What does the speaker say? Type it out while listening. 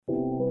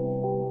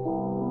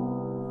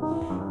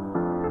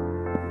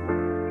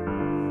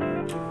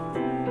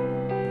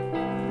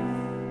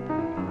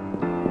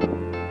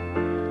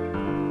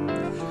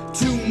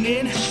tune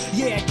in.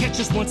 Yeah, catch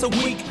us once a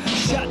week.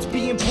 Shots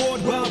being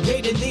poured while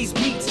raiding these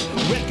beats.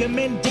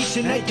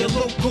 Recommendation at your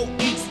local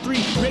eats. 3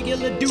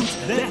 regular dudes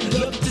that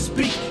love to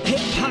speak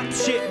hip-hop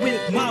shit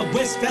with my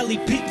West Valley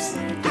peeps.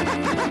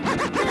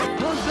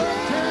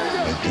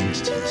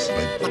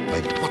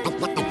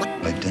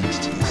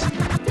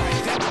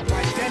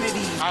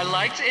 Identities. I'd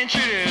like to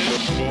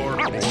introduce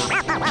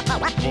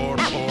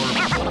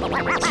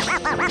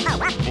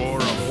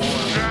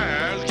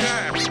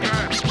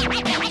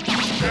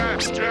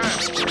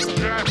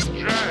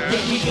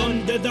Get me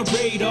under the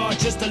radar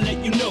just to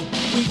let you know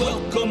we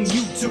welcome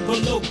you to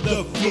Below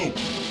the Flow.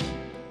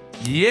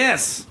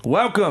 Yes,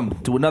 welcome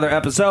to another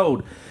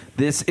episode.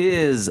 This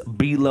is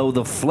Below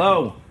the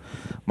Flow.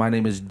 My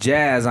name is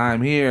Jazz.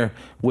 I'm here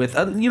with,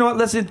 you know what,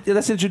 let's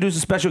introduce a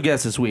special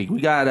guest this week.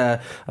 We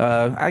got,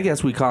 I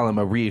guess we call him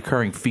a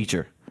reoccurring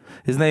feature.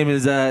 His name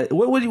is,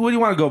 what do you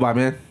want to go by,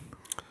 man?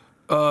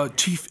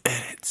 Chief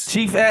Edits.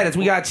 Chief Edits.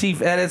 We got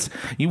Chief Edits.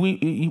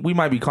 We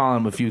might be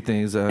calling him a few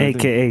things.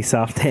 AKA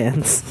Soft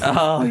Hands.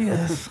 Oh,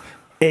 yes.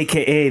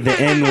 AKA the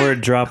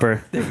N-word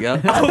dropper. There you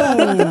go.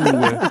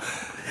 Oh.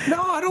 No,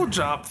 I don't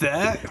drop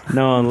that.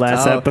 No, on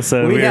last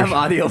episode. We have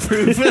audio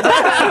proof.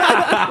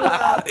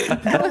 I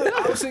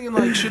was thinking,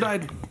 like, should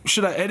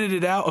I edit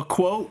it out, a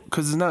quote?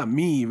 Because it's not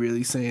me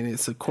really saying it,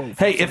 it's a quote.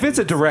 Hey, if it's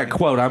a direct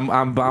quote, I'm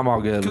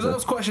all good. Because I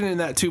was questioning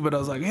that too, but I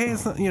was like, hey,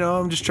 it's not,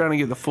 I'm just trying to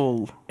get the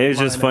full. It was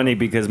just funny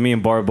because me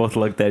and Bora both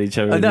looked at each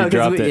other and we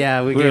dropped it.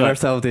 Yeah, we gave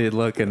ourselves the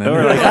look and then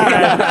we're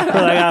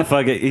like,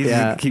 fuck it. He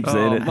keeps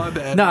saying it. My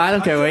bad. No, I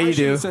don't care what you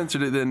do.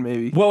 Censored it then,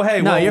 maybe. Well,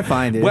 hey, no, you're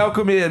fine, dude.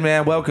 Welcome in,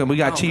 man. Welcome. We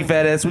got Chief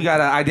Edits. We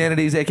got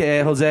Identities,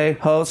 aka Jose,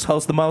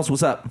 host the most.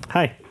 What's up?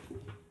 Hi.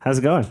 How's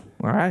it going?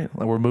 All right,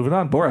 well, we're moving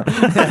on. Bora.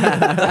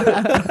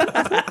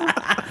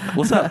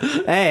 What's up?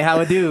 Hey, how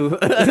it do?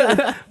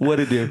 What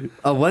it do?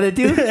 Oh, what it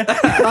do?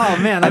 Oh,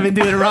 man, I've been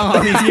doing it wrong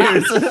all these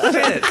years.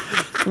 Shit.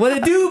 What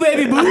it do,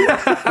 baby boo?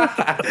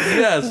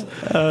 Yes.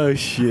 Oh,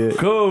 shit.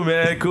 Cool,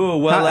 man.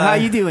 Cool. Well, how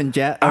you doing,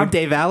 Jazz? I'm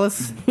Dave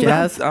Alice.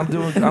 Jazz? I'm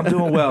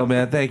doing well,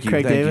 man. Thank you.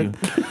 Craig Thank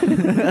you.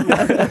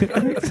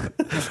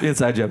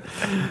 Inside joke.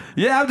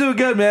 Yeah, I'm doing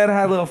good, man. I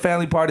had a little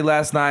family party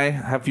last night.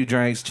 Had a few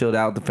drinks, chilled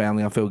out with the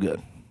family. I feel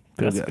good.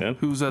 That's good.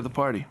 Who's at the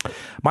party?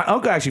 My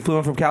uncle actually flew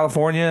in from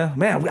California.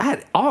 Man, I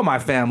had all my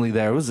family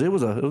there. It was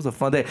a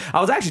fun day. I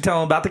was actually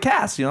telling them about the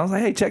cast. I was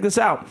like, hey, check this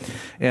out.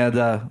 And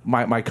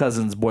my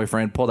cousin's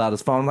boyfriend pulled out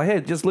his phone. I'm like,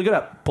 hey, just look it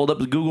up. Pulled up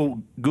the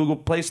Google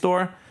Play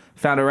Store.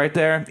 Found it right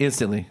there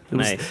instantly.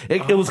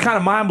 It was kind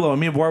of mind blowing.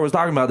 Me and Bora was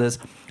talking about this.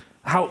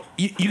 How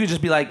you could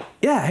just be like,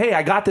 yeah, hey,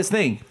 I got this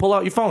thing. Pull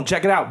out your phone,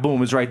 check it out.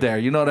 Boom, it's right there.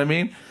 You know what I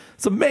mean?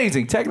 It's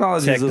amazing.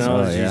 Technology is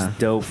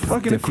dope.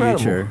 Fucking incredible.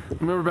 Future.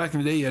 Remember back in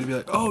the day, you had to be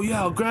like, oh, yeah,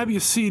 I'll grab you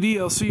a CD.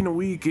 I'll see you in a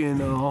week,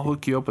 and I'll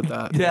hook you up with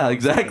that. Yeah,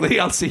 exactly.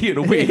 I'll see you in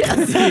a week.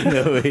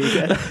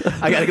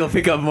 I got to go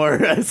pick up more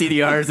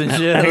CDRs and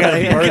shit. I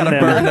gotta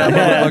burn that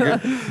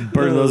motherfucker.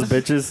 Burn those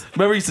bitches.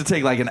 Remember, it used to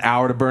take like an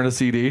hour to burn a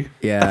CD?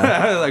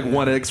 Yeah. Like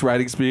 1x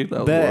writing speed.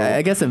 But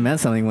I guess it meant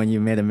something when you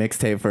made a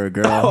mixtape for a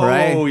girl,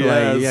 right? Oh,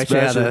 yeah. Like, you actually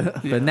had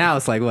a, but now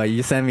it's like, what?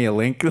 You send me a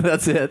link,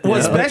 that's it. Well,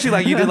 especially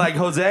like you did like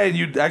Jose, and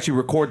you'd actually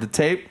record the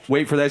tape,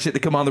 wait for that shit to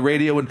come on the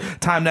radio, and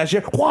time that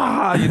shit,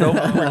 wah,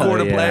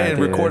 record and play, and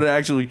record it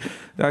actually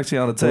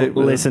on the tape.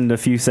 Listened a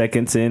few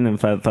seconds in, and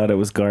if I thought it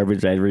was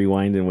garbage, I'd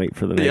rewind and wait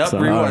for the next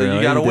song. Rewind. really?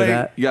 You gotta You did wait.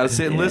 that? You gotta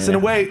sit and listen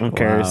and wait. On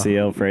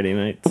KRCL Friday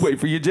nights. Wait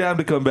for your jam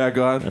to come back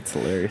on. That's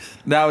hilarious.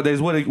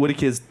 Nowadays, what do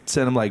kids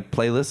send them, like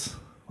playlists?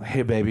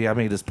 Hey baby, I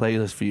made this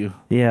playlist for you.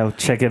 Yeah,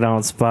 check it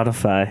on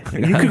Spotify.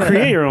 You could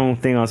create your own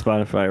thing on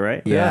Spotify,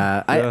 right?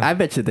 Yeah, I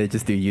bet you they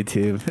just do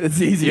YouTube. It's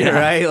easier,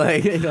 right?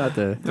 Like, you don't have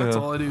to. That's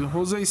all I do.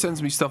 Jose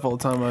sends me stuff all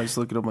the time. I just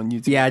look it up on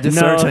YouTube. Yeah, just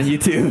search on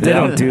YouTube. They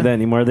don't do that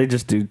anymore. They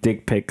just do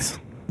dick pics.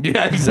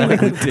 Yeah,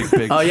 exactly. Dick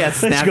pics. Oh yeah,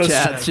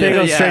 Snapchat. They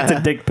go straight to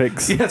dick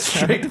pics. Yeah,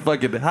 straight to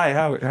fucking. Hi,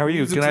 how are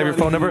you? Can I have your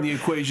phone number? In the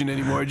equation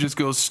anymore. It just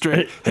goes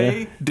straight.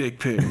 Hey, dick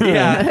pic.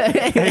 Yeah.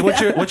 Hey,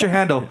 what's your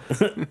handle?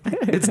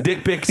 It's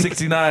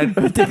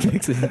dickpic69. Dick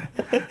pics.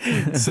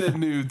 Send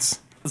nudes.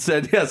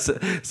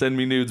 Send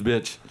me nudes,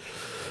 bitch.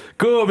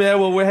 Cool, man.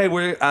 Well,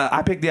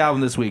 I picked the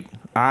album this week.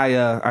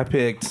 I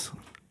picked,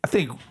 I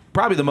think,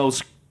 probably the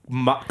most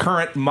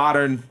current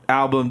modern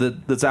album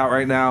that's out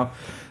right now,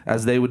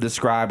 as they would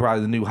describe,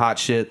 probably the new hot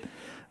shit.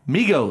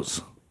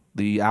 Migos,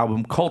 the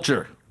album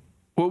Culture.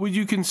 What would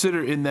you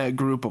consider in that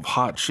group of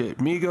hot shit?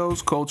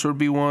 Migos, Culture would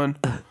be one.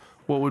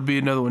 What would be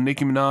another one?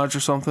 Nicki Minaj or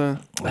something?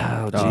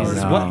 Oh,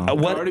 Jesus. no.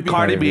 What?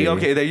 Cardi B.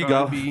 Okay, there you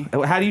Cardi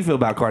go. How do you feel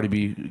about Cardi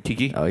B,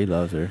 Kiki? Oh, he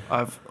loves her.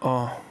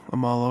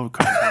 I'm all over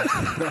Cardi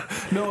B.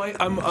 No,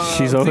 I'm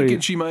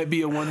thinking she might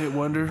be a one-hit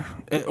wonder,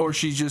 or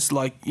she's just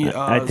like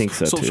I think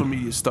so, social too.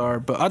 media star.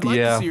 But I'd like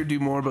to see her do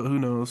more, but who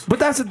knows? But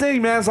that's the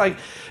thing, man. It's like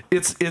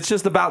it's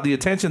just about the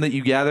attention that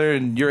you gather,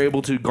 and you're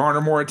able to garner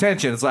more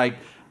attention. It's like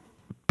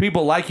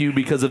people like you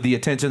because of the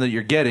attention that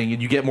you're getting,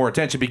 and you get more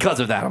attention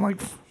because of that. I'm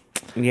like,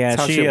 yeah,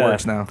 that's how shit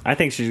works now. I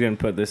think she's gonna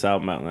put this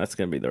album out, and that's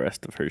gonna be the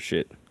rest of her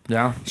shit.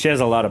 Yeah, she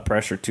has a lot of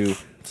pressure too,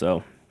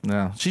 so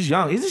No, she's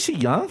young. Isn't she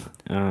young?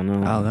 I don't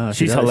know. I don't know.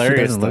 She's She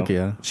hilarious doesn't though. look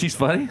young. She's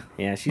funny.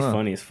 Yeah, she's Huh.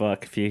 funny as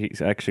fuck. If you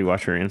actually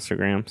watch her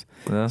Instagrams,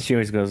 Yeah. she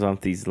always goes on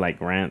these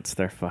like rants.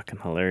 They're fucking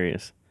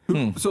hilarious.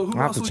 So who I'll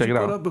have else to would check you it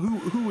put out. up?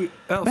 Who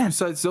else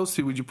besides those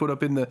two would you put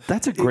up in the?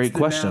 That's a it's great the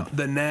question.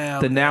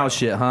 Now, The now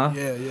shit, huh?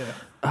 Yeah, yeah.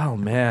 Oh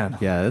man.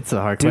 Yeah, that's a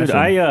hard Dude,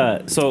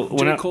 question. so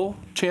when J. I, Cole,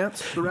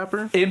 Chance, the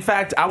rapper. In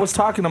fact, I was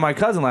talking to my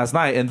cousin last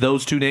night, and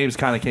those two names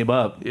kind of came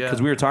up Yeah.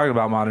 because we were talking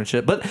about modern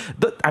shit. But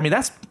I mean,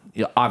 that's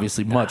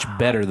obviously much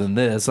better than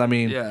this. I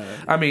mean, Yeah.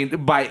 I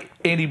mean, by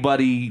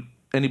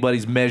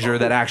anybody's measure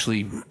that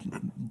actually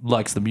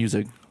likes the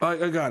music.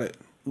 I got it.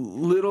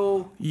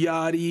 Little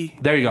Yachty.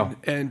 There you go.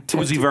 And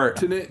Uzi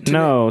Vert.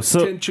 No,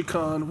 so-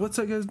 Tenchicon. What's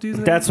that guy's dude's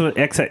name? that's what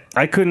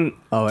I couldn't.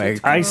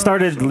 I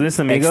started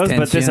listening to Migos, but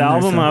this Extension or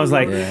album, I was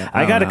like, something? Yeah,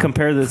 I I got to don't know.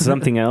 compare this to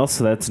something else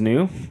that's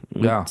new,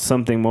 Yeah.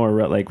 something more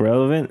like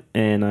relevant,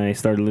 and I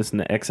started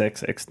listening to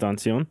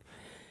Extension.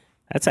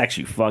 That's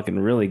actually fucking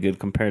really good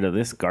compared to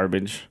this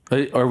garbage.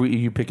 Are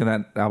you picking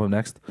that album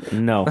next?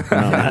 No,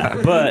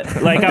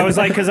 but like I was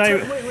like, because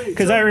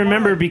I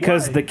remember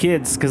because the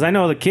kids, because I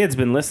know the kids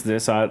been listening to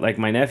this. So like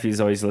my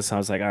nephews always listen. I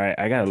was like, all right,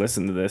 I gotta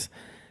listen to this,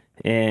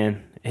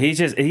 and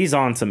he's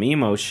on some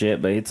emo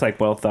shit, but it's like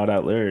well thought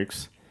out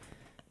lyrics.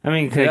 I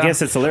mean, I Yeah.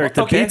 guess it's a lyric.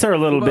 The Okay. beats are a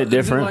little bit Is it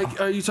different.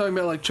 like, are you talking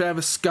about like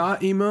Travis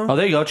Scott emo? Oh,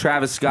 there you go,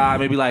 Travis Scott.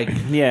 Maybe like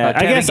Yeah,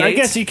 Kevin I Gates?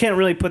 guess you can't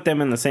really put them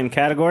in the same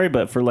category,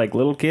 but for like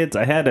little kids,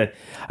 I had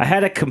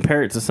to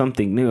compare it to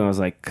something new. I was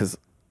like, because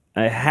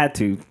I had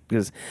to,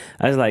 because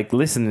I was like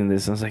listening to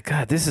this. I was like,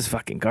 God, this is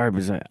fucking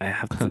garbage. I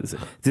have to.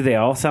 Do they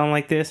all sound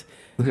like this?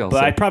 They all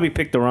But I sound- probably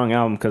picked the wrong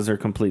album because they're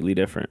completely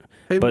different.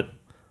 Hey, But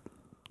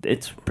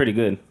it's pretty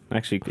good.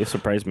 Actually, it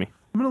surprised me.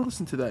 I'm gonna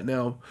listen to that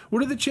now.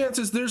 What are the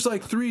chances? There's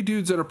like 3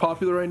 dudes that are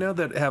popular right now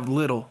that have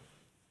little.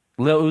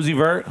 Lil Uzi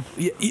Vert.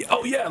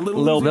 Oh yeah,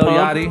 little Lil Uzi,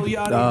 Yachty. Lil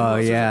Yachty. Oh,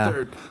 Who's the yeah.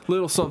 third?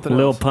 Little something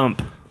Lil else.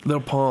 Pump. Lil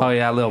Pump. Oh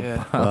yeah, Lil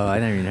Yeah. Oh, I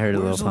never even heard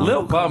of Lil Where's Pump.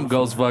 Lil Pump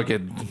goes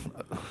fucking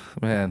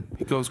man.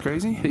 He goes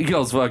crazy. He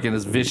goes fucking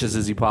as vicious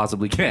as he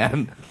possibly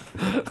can.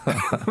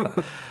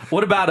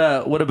 What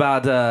about what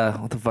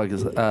the fuck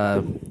is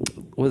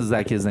what is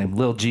that kid's name?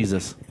 Lil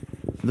Jesus.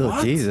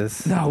 Lil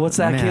Jesus. No, what's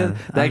that Man, kid?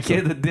 That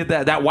kid that did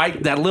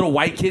that little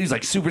white kid. He's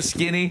like super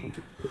skinny.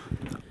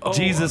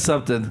 Jesus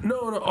something. No.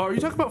 Are you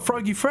talking about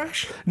Froggy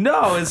Fresh?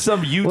 No, it's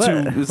some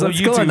YouTube. What? It's some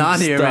What's YouTube going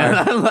on here, star.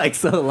 man? I'm like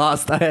so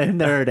lost. I've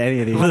never heard any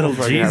of these. Little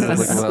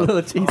Jesus.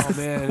 Lil Jesus.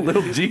 Oh man,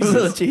 Little Lil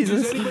Jesus.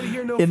 Jesus. Does anybody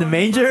here know In the Froggy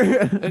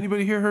manger? Fresh?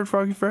 Anybody here heard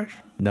Froggy Fresh?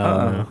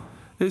 No.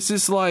 It's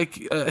just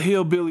like a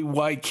hillbilly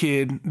white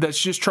kid that's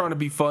just trying to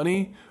be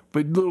funny,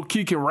 but little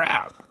kid can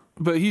rap.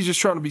 But he's just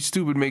trying to be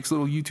stupid, makes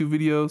little YouTube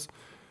videos.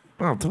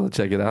 I'll have to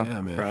check it out.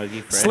 Yeah, man.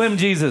 Froggy Fresh. Slim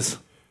Jesus.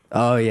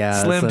 Oh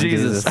yeah, Slim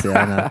Jesus. Yeah,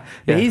 I know. Yeah.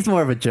 Yeah, he's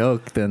more of a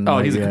joke than. Oh,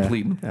 like, he's a yeah.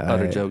 complete All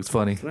utter right. joke. It's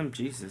funny. Slim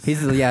Jesus.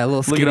 He's a little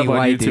Look skinny it up on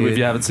white YouTube dude. if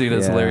you haven't seen it.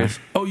 It's Yeah. hilarious.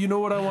 Oh, you know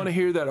what I want to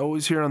hear that I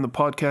always hear on the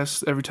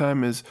podcast every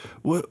time is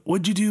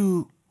what'd you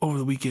do over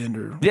the weekend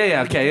or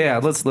Yeah, okay, yeah.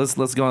 Let's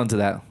go into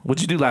that.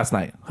 What'd you do last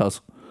night,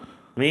 host?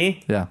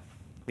 Me? Yeah.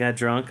 Got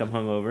drunk. I'm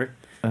hungover.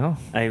 Oh.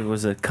 I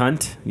was a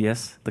cunt.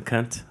 Yes, the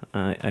cunt.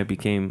 I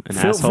became an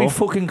Filthy asshole.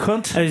 fucking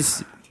cunt. I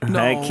was No,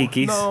 at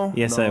Kiki's. no,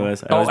 Yes, no. I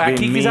was. I Oh, was at being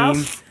Kiki's mean.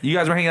 house? You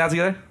guys were hanging out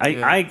together?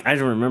 I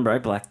don't remember. I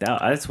blacked out.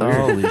 That's weird.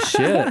 Holy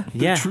shit.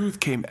 Yeah. the truth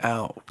came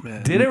out,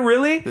 man. Did it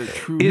really? The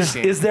truth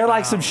Is there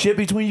like some out. shit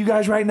between you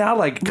guys right now?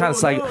 Like kind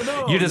of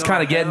no, you're just no,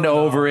 kind of getting hell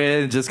no. over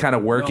it and just kind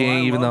of No, working,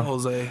 I even love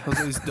though.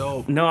 Jose's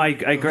dope. No, I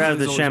grabbed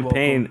the always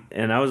champagne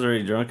and I was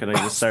already drunk and I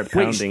just started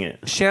Wait, pounding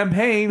it.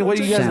 champagne? What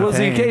do you guys? What's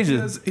the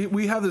Champagne. occasion?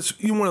 We have this,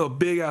 one of the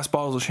big ass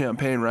bottles of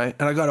champagne, right?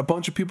 And I got a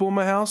bunch of people in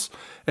my house,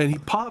 and he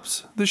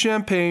pops the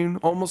champagne,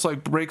 almost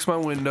like breaks my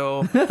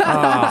window. Oh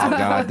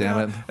god damn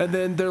it! And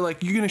then they're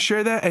like, "You gonna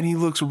share that?" And he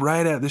looks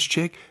right at this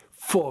chick,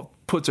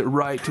 puts it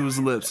right to his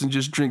lips, and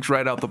just drinks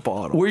right out the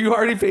bottle. Were you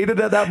already faded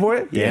at that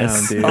point?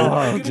 Yes. Damn, dude. Oh You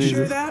gonna share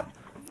Jesus! that?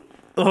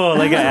 Oh,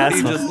 like an He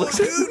asshole. just looks.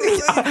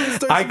 Start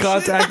Eye some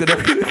contact and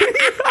everything.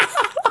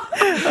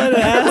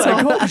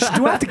 Like, oh,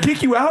 do I have to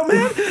kick you out,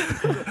 man?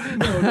 shit.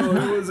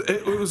 No,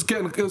 it was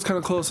kind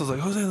of close. I was like,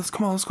 Jose, let's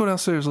go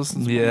downstairs.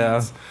 Listen. To Yeah.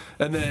 this.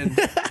 And then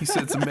he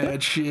said some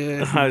mad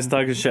shit. I was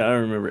talking shit. I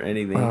don't remember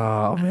anything.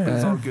 Oh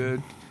It's all man,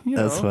 good. You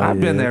That's know. funny.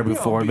 I've been there dude.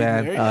 before, been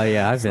man. there. Oh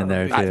yeah, I've been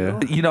there too.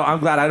 You know, I'm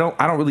glad I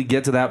don't really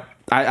get to that.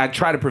 I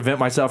try to prevent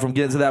myself from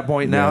getting to that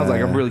point now. Yeah.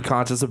 Like I'm really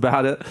conscious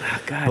about it.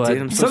 God, But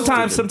dude, I'm so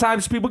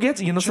sometimes people get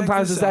to, Check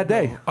sometimes this it's that out,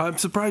 day. though. I'm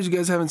surprised you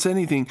guys haven't said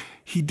anything.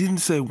 He didn't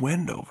say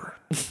Wendover.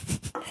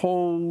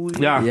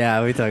 Holy. Yeah.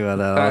 Yeah, we talk about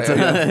that all the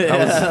time.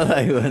 yeah.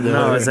 Like, when they're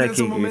No, over. it's like It's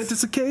a Kiki's.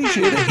 momentous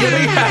occasion.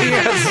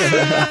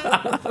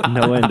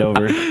 No end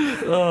over.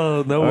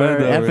 Oh no, Or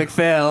Wendover. epic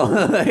fail.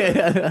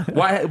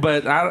 Why?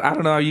 But I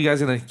don't know. Are you guys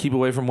gonna keep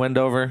away from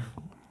Wendover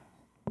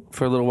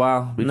for a little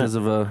while because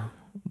of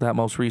that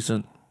most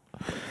recent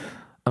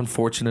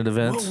unfortunate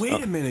event? Oh,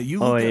 wait a minute.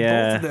 You Oh, looked at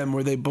yeah. both of them.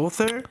 Were they both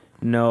there?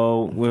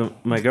 No,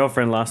 my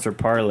girlfriend lost her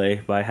parlay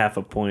by half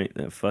a point.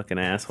 That fucking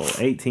asshole.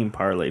 18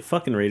 parlay.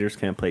 Fucking Raiders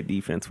can't play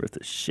defense worth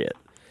a shit.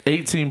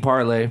 18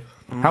 parlay.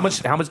 How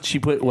much she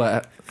put?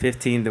 What?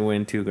 15 to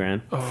win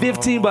 $2,000.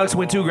 $15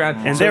 win $2,000.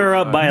 And they were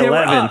up by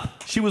 11.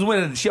 She was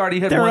winning. She already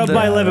had. They were won up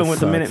by 11 that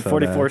with a minute sucks so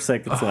 44 bad.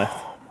 seconds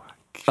left.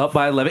 Up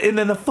by 11, and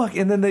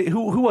then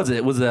who was it?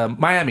 It was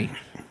Miami,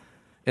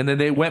 and then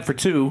they went for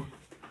 2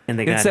 And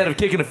they got instead of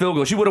kicking a field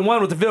goal. She would have won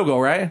with the field goal,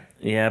 right?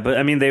 Yeah, but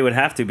I mean, they would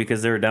have to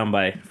because they were down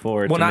by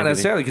 4. Well, not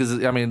necessarily,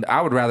 because I mean,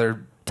 I would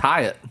rather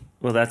tie it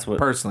Well, that's what.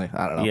 personally.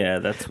 I don't know. Yeah,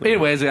 that's what.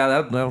 Anyways,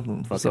 yeah,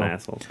 Fucking so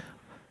assholes.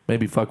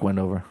 maybe fuck went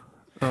over.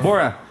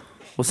 Bora,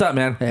 what's up,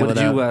 man? Hey,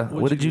 what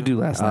what did you do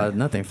last night?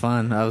 Nothing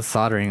fun. I was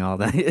soldering all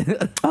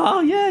that. Oh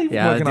yeah, you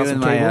Yeah, I was working on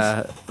doing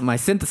some cables. my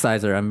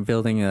synthesizer. I'm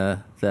building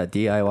that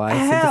DIY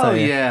Hell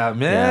synthesizer. yeah,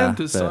 man!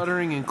 Does but-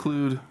 soldering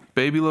include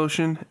baby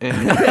lotion and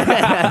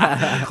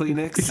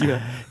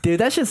Kleenex? Dude,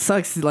 that shit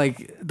sucks.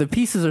 Like the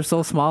pieces are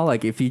so small.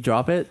 Like if you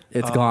drop it,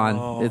 it's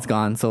gone. It's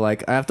gone. So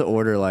like I have to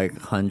order like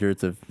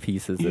hundreds of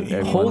pieces. Of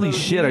every Holy one.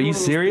 shit, are you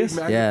serious?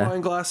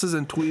 Magnifying glasses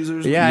and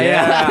tweezers.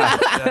 Yeah.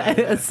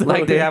 It's So-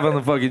 like they have on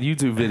the fucking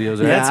YouTube videos,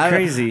 right? That's I'm-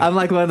 crazy. I'm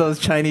like one of those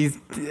Chinese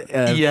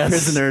Yes.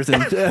 prisoners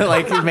and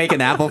like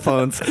making Apple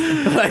phones.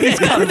 Like, He's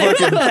got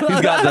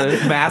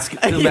the mask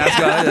on in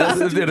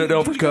an Did you guys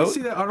overcoat.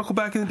 see that article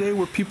back in the day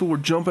where people were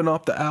jumping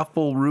off the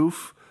Apple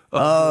roof?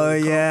 Oh, the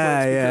complex yeah,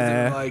 because yeah.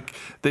 they're like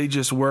they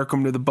just work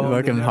them to the bone.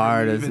 Work 'em and never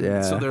hard leave as- it.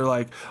 yeah. So they're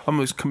like,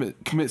 I'm gonna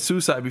commit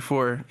suicide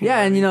before. yeah,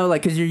 and you know,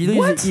 like, cause you're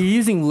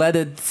using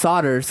leaded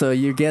solder, so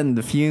you're getting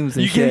the fumes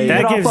and You shit. get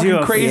That all gives you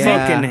a fucking crazy.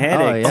 fucking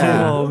headache. Oh,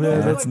 yeah. Oh man,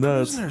 They're that's like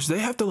nuts. prisoners. They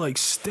have to like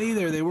stay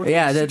there. They work.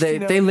 Yeah, like they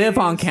 16 live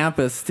on days.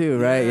 campus too,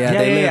 right? Yeah,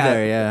 they live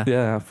there. Yeah.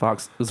 Yeah,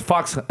 Fox. It was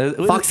Fox.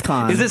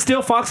 Foxconn. Is it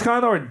still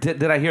Foxconn, or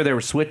did I hear they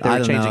were switched? They I were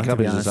don't changing know, to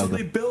be companies or honest. So they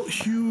something. built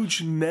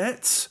huge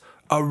nets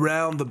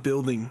around the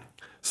building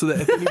so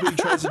that if anybody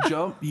tries to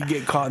jump, you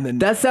get caught. And then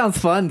That sounds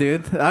fun,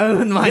 dude. I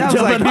wouldn't mind Yeah, I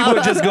was like, jumping people would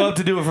out. just go up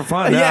to do it for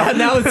fun. Yeah,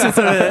 now it's just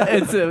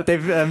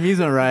a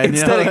amusement ride.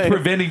 Instead you know? of like-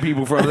 preventing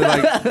people from it, they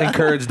like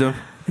encouraged them.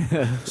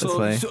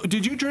 funny. so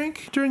did you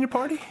drink during your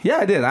party? Yeah,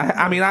 I did.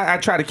 I mean, I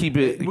try to keep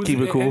it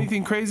cool.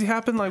 Anything crazy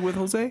happen like with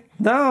Jose?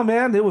 No,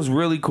 man, it was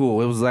really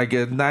cool. It was like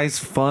a nice,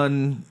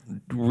 fun.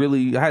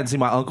 Really, I hadn't seen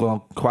my uncle in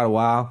quite a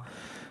while.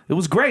 It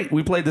was great.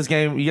 We played this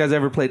game. You guys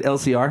ever played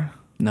LCR?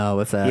 No,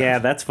 what's that? Yeah,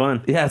 that's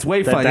fun. Yeah, it's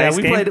way That fun. Yeah, dice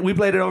game? we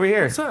played it over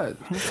here. What's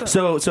that?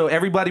 So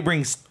everybody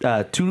brings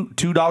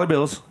 $2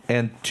 bills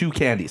and 2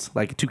 candies,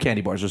 like 2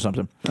 candy bars or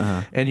something.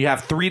 And you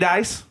have 3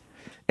 dice,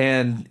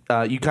 and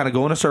you kind of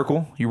go in a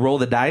circle. You roll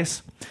the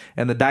dice,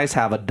 and the dice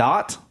have a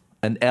dot,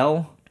 an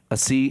L, a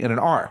C, and an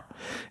R.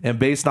 And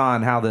based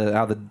on how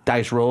the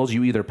dice rolls,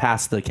 you either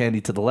pass the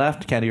candy to the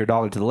left, candy or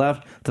dollar to the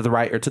left, to the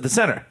right, or to the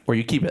center, where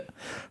you keep it.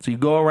 So you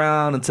go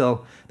around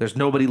until there's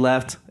nobody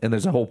left, and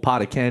there's a whole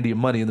pot of candy and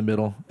money in the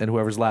middle, and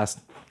whoever's last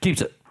keeps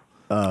it.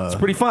 It's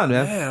pretty fun,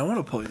 man. Man, I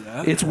want to play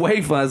that. It's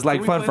way fun. It's like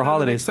Can we fun play for that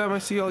holidays. Next time I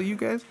see all you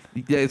guys,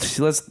 Yeah, let's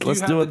do you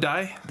do have it. the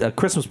die? A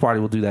Christmas party.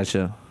 We'll do that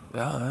shit.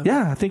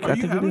 Yeah, I think Are I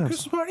you think having we a do.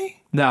 Christmas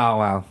party? No,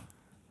 wow,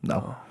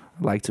 no.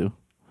 I'd like to.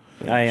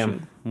 I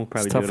am. We'll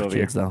probably It's do tough it for over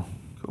here. kids though.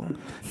 Cool.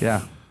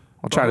 Yeah,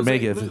 I'll try to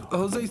make it.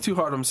 Jose's too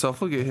hard on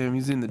himself. Look at him.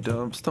 He's in the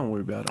dumps. Don't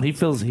worry about him. He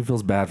feels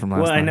bad from last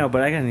Well, night. I know,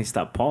 but I gotta need to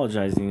stop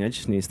apologizing. I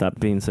just need to stop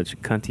being such a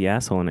cunty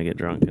asshole when I get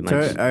drunk. And I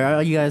So just,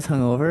 are you guys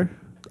hungover?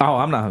 Oh,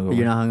 I'm not hungover.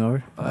 You're not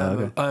hungover?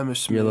 I'm a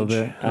smidge. You're a little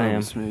bit? I am. a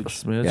smidge.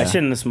 Smidge. I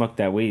shouldn't have smoked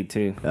that weed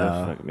too.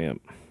 That fucked me up.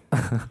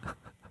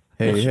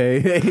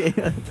 Hey.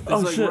 It's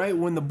like right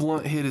when the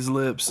blunt hit his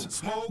lips.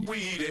 Smoke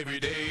weed every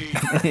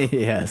day.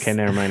 Yes. Okay,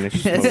 never mind. I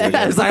should smoke weed.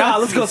 It's like,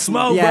 let's go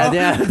smoke, Yeah, bro.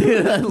 yeah,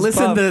 dude.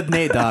 Listen pop. to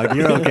Nate, dog.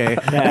 You're okay.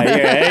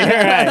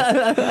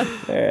 Yeah,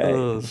 you're right.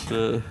 Oh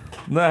shit.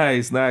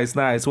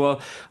 Nice.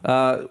 Well,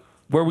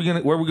 where we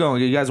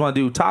going? You guys want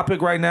to do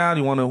topic right now? Do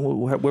you want to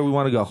where we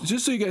want to go?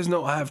 Just so you guys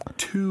know, I have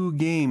 2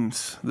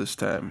 games this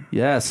time.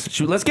 Yes.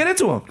 Shoot, let's get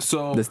into them.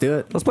 So Let's do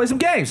it. Let's play some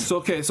games.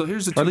 So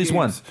here's the 2 Or at least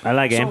games. one. I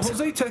like games. So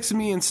Jose texted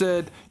me and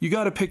said, you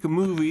got to pick a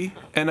movie,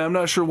 and I'm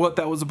not sure what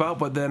that was about,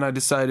 but then I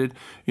decided,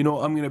 I'm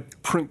going to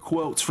print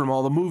quotes from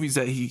all the movies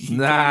that he told me,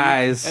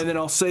 Nice. and then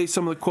I'll say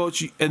some of the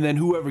quotes, and then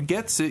whoever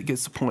gets it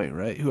gets the point,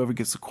 right? Whoever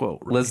gets the quote.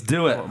 Right? Let's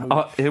do it.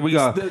 Here we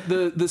go.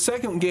 The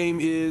second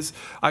game is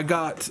I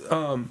got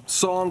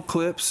song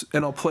clips,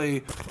 and I'll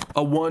play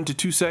a 1 to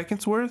 2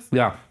 seconds worth.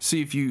 Yeah.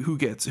 See if who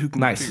can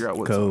Nice. figure out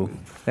what Cool. song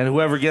it is. And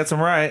whoever gets them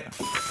right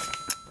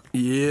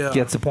Yeah.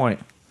 gets a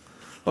point.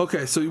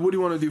 Okay, so what do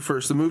you want to do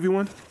first? The movie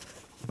one?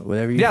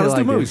 Whatever you Yeah, feel let's do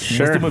like, dude. movies.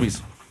 Let's do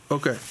movies.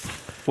 Okay.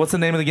 What's the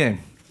name of the game?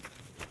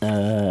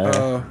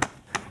 I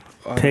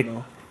Pick, don't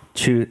know.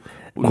 shoot,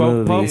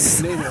 Quote,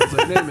 movies. Name it.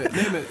 Jose. Name it.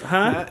 Name it.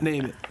 Huh? Matt,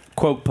 name it.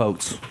 Quote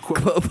Potes.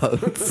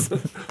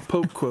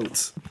 Pope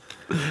quotes.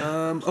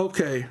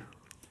 Okay.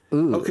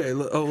 Ooh. Okay.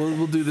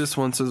 We'll do this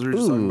one since we're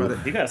just talking about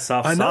it. You got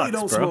soft I know socks, you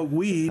don't bro. smoke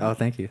weed. Oh,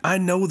 thank you. I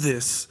know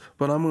this,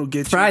 but I'm gonna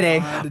get Friday.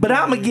 you. high But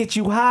I'm gonna today. get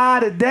you high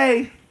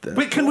today.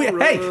 Wait, can we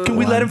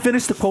let him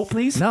finish the quote,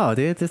 please? No,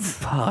 dude. It's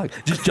Fuck.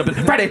 Just jump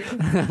in. Friday.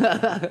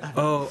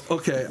 Oh,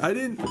 okay. I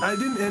didn't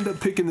end up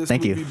picking this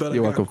Thank you. movie, but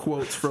You're I got welcome.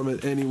 quotes from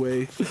it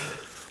anyway.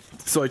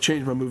 So I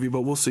changed my movie,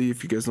 but we'll see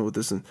if you guys know what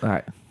this is. All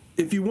right.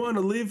 If you want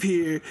to live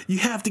here, you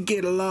have to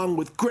get along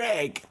with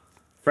Greg.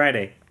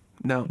 Friday.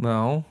 No.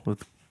 No,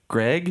 with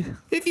Greg.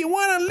 If you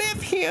want to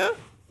live here,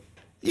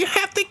 you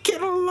have to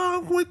get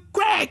along with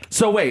Greg.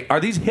 So wait, are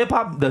these hip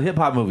hop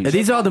movies?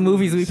 These are all the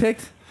movies we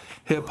picked.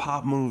 Hip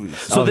hop movies.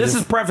 So this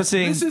is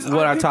prefacing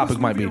what our topic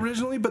might be.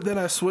 Originally, but then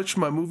I switched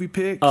my movie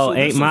pick. Oh,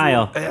 8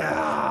 Mile.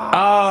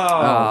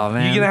 Oh,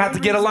 man. You're gonna have to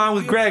get along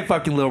with Greg,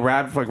 fucking little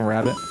rabbit, fucking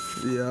rabbit.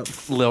 Yep.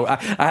 Little, I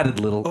added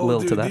little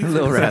Dude, to that. These,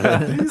 Little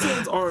rabbit. these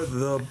ones are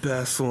the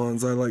best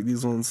ones. I like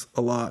these ones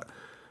a lot.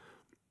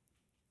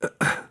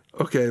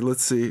 Okay,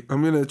 let's see.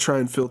 I'm gonna try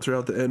and filter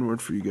out the N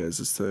word for you guys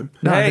this time.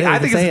 No, Hey, dude, I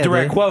think say it's a it,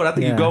 direct dude. quote. I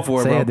think you go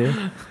for it, say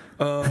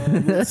bro.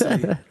 dude. Let's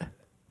see.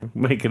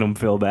 Making them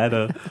feel bad.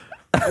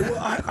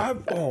 Well,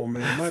 oh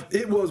man,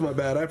 it was my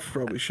bad. I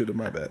probably should have.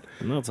 My bad.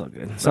 No, it's all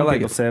good. Some like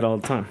people it. say it all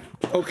the time.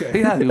 Okay.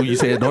 Yeah, you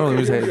say it normally.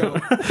 We say Here we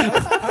it. go.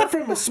 I'm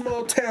from a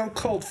small town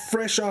called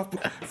fresh off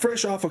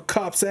a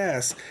cop's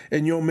ass,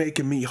 and you're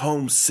making me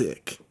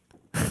homesick.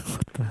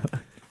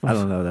 I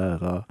don't know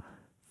that at all.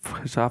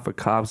 Fresh off a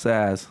cop's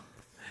ass.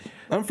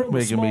 I'm from a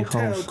Making me small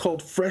town homes-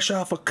 called fresh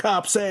off a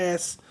cop's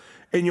ass,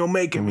 and you're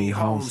making me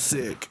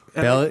homesick.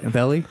 And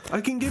Belly?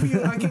 I can give you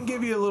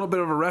a little bit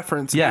of a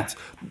reference. Yeah. It's,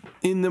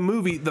 in the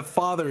movie, the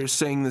father is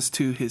saying this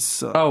to his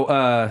son.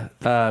 Oh,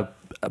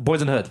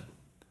 Boys in the Hood.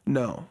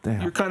 No,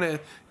 Damn. you're kind of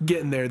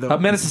getting there though.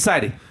 Menace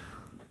Society.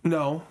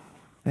 No,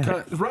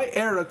 right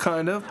era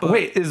kind of. But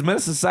Wait, is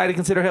Menace Society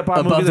considered hip hop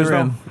Above movie? the There's no-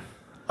 rim.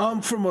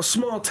 I'm from a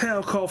small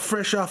town called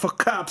fresh off a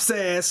cop's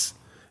ass,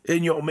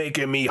 and you're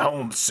making me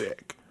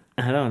homesick.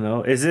 I don't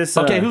know. Is this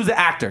Okay, who's the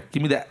actor?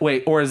 Give me that.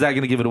 Wait, or is that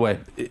going to give it away?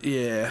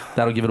 Yeah,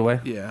 That'll give it away?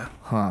 yeah.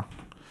 Huh.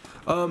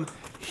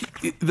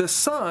 The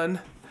son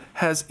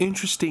has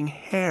interesting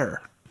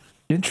hair.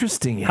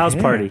 Interesting. House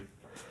hair. Party?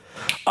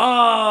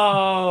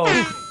 Oh!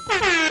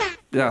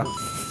 Yeah.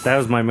 That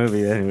was my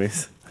movie,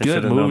 anyways. I Good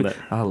should have known movie. that.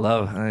 I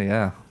love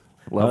yeah.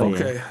 Love Oh, it.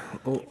 yeah.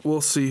 Okay,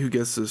 we'll see who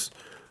gets this.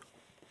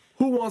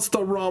 Who wants to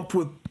romp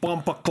with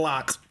bumper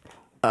clocks?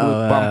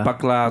 Bumpa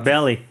Cloud.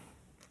 Belly.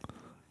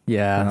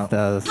 Yeah,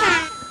 that was,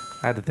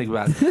 I had to think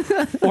about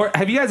it. Or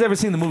have you guys ever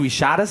seen the movie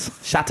Shot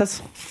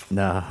Us?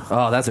 no.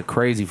 Oh, that's a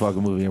crazy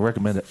fucking movie. I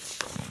recommend it.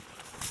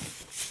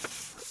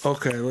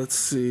 Okay, let's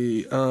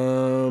see.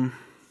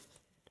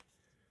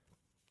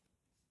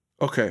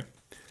 Okay.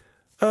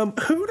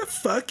 Who the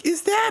fuck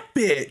is that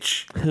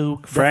bitch?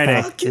 Who?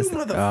 Friday. Fuck you,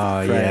 Oh,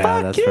 motherfucker.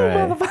 yeah, that's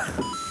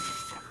right.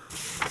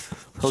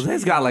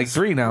 Jose's got like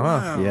 3 now,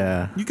 huh? Wow.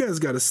 Yeah. You guys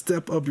got to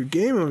step up your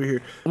game over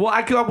here. Well,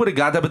 I would have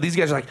got that, but these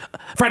guys are like,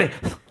 Friday.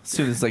 As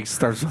soon as like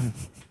starts,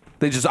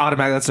 they just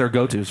automatically, that's their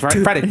go-tos.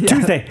 Friday.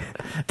 Tuesday.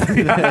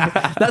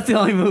 That's the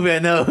only movie I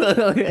know.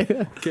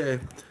 Okay. Okay.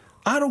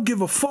 I don't give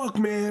a fuck,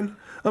 man.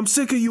 I'm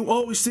sick of you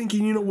always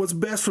thinking you know what's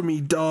best for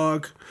me,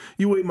 dog.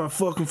 You ain't my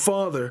fucking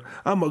father.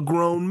 I'm a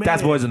grown man.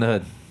 That's Boys in the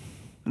Hood.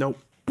 Nope.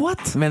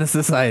 What? Menace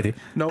Society.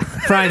 Nope.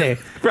 Friday.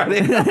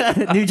 Friday.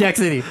 New Jack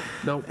City.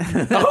 Nope.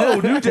 Oh,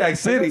 New Jack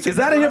City. Is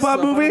that a hip hop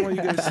I don't movie? want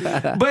you guys to see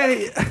it. But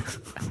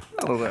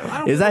I don't know. I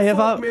don't Is that give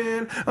a hip-hop? fuck,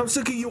 man? I'm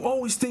sick of you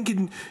always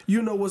thinking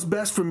you know what's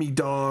best for me,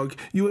 dog.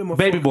 You ain't my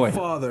Baby fucking Boy.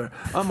 father.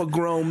 I'm a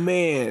grown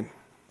man.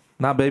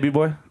 Not Baby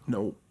Boy.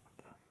 Nope.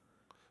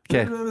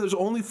 Okay. Remember, there's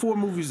only 4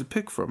 movies to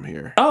pick from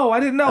here. Oh, I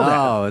didn't know that.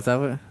 Oh, is that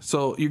what?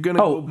 So you're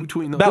gonna Oh, go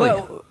between those.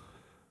 Belly.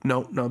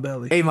 No, not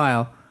Belly. 8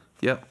 Mile.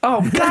 Yep.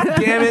 Oh, god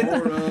damn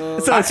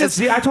it! So it's just,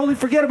 See, I totally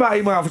forget about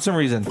 8 Mile for some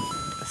reason.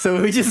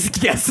 so we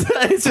just guess.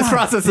 It's just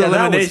process Yeah, that was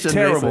elimination.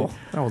 terrible.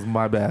 basically. That was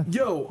my bad.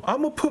 Yo, I'm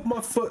gonna put my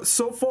foot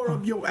so far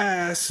up your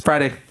ass.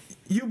 Friday.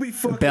 You be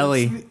fucking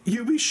Belly.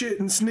 you be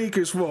shitting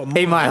sneakers for a month.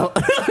 8 Mile.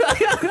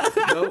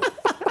 Nope.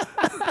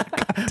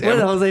 What did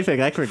Jose pick?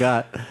 I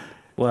forgot.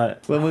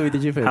 What? What movie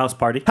did you pick? House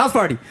Party? House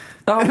Party.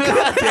 Oh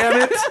god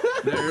damn it!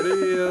 There it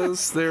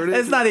is. There it is.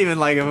 It's not even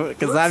like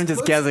because I'm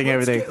just guessing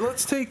everything.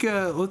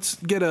 Let's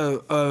get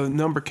a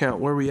number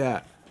count. Where we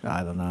at?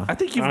 I don't know. I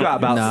think you've got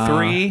about No.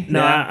 3.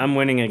 No, I'm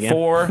winning again.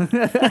 4. I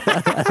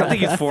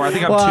think it's 4. I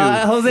think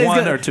I'm 2. Jose's 1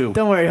 gonna, or 2.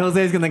 Don't worry,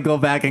 Jose's gonna go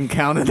back and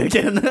count it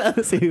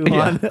again. See who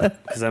won.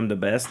 Because I'm the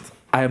best.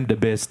 I am the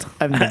best.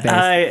 I'm the best.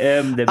 I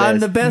am the best. I'm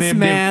the best Nim, nim.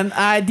 man.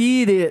 I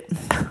did it.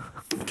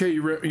 Okay,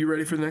 you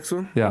ready for the next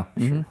one? Yeah.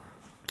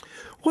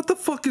 What the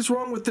fuck is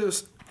wrong with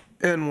this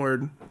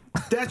N-word?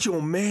 That's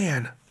your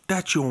man.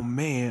 That's your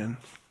man.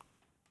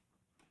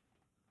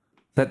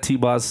 That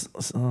T-Boss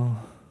I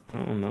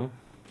don't know.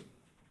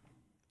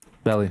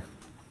 Belly.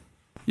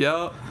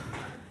 Yup.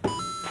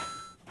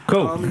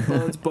 Cool. Tommy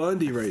Buns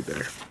Bundy right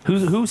there.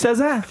 Who says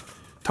that?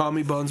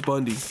 Tommy Buns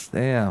Bundy.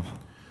 Damn.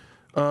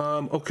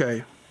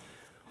 Okay.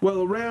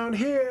 Well, around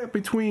here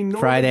between Northern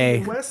Friday.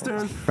 and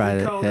Western, Friday,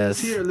 we call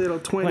this yes. here little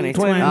 20.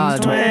 20. You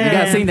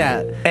gotta sing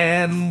that.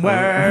 And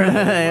word.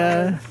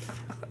 Yeah.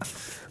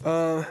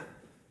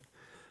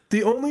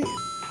 The only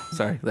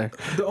Sorry, there.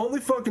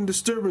 fucking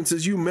disturbance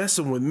is you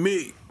messing with me.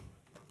 8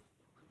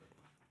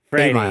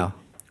 Frady. Mile.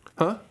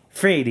 Huh?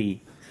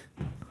 Frady.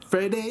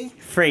 Friday?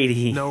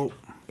 Frady. No.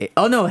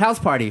 Oh no, House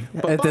Party.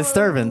 A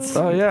disturbance.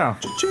 Oh yeah.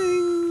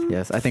 Ching.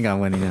 Yes, I think I'm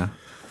winning now.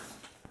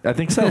 I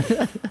think so.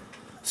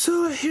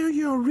 So I hear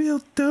you're a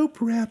real dope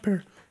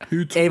rapper.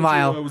 You told me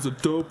Mile. I was a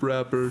dope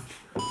rapper.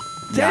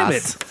 Damn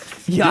Yas.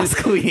 it. Yas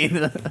Queen.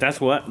 That's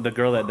what? The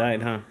girl that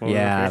died, huh? What was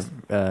her Yeah,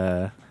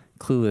 face?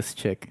 clueless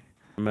chick.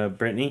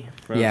 Brittany?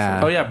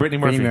 Yeah. Oh, yeah, Brittany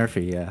Murphy. Brittany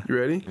Murphy, yeah. You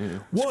ready?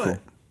 What?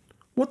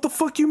 What the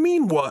fuck you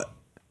mean, what?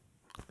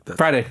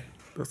 Friday.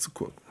 That's a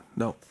quote.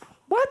 No.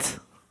 What?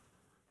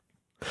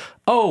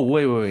 Oh,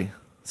 wait.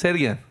 Say it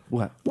again.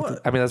 What? What?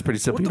 I mean, that's pretty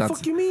simple. What the Not-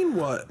 fuck you mean,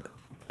 what?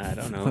 I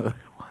don't know.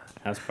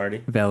 House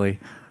party? Belly.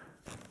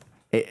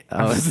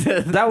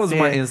 That was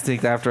my Yeah.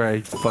 instinct after I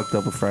fucked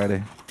up with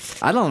Friday.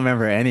 I don't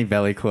remember any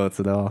belly quotes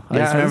at all. I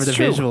Yeah, just remember the it's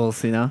true.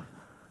 visuals, you know?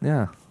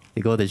 Yeah.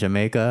 You go to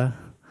Jamaica.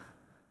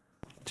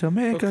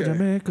 Jamaica, Okay.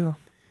 Jamaica.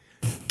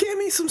 Give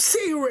me some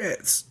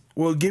cigarettes.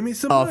 Well, give me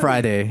some Oh, money.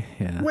 Friday.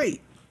 Yeah.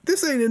 Wait,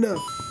 this ain't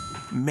enough.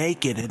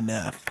 Make it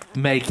enough.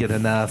 Make it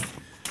enough.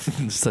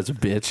 Such a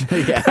bitch.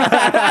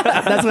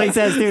 That's what he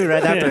says too,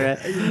 right after it.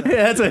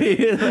 Yeah, that's what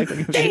he like.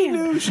 She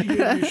knew she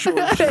gave you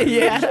short shit.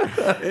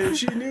 Yeah. And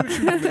she knew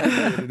she was going to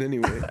get it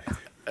anyway.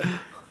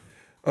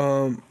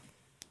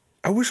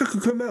 I wish I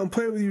could come out and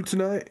play with you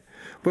tonight,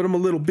 but I'm a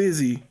little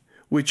busy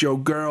with your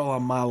girl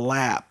on my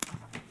lap.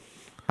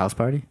 House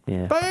party?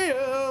 Yeah.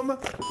 Bam!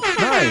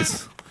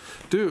 Nice.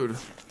 Dude,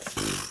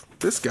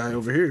 this guy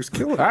over here is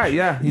killing All it. right,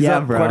 yeah. He's Yeah,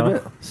 up bro. quite a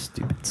bit.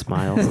 Stupid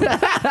smile.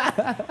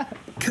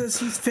 Because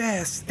he's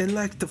fast and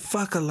likes to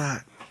fuck a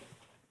lot.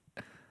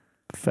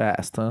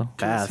 Fast, huh?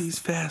 Because he's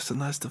fast and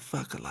likes to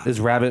fuck a lot. Is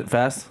Rabbit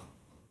fast?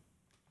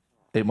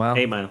 8 Mile?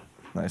 8 Mile.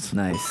 Nice.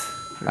 Nice.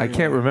 I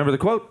can't remember the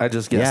quote. I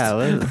just guessed.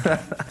 Yeah.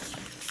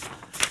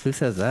 Who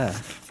says that?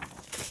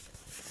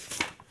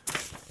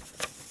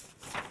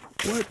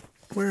 What?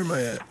 Where am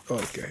I at? Oh,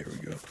 okay, here we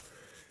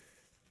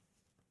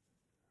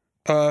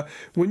go.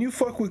 When you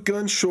fuck with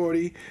Gun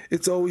Shorty,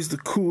 it's always the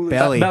coolest.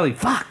 Belly. Belly.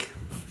 Fuck.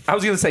 I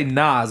was going to say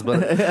Nas,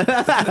 but.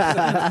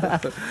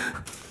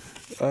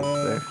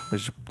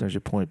 There's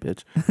your point,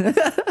 bitch.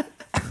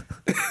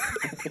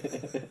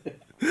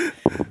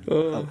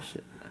 Oh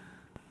shit.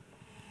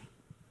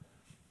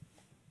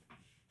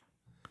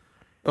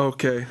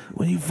 Okay.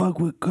 When you fuck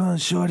with Gun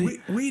Shorty.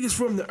 Weed is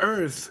from the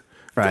earth.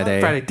 Friday.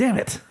 Friday, damn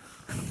it.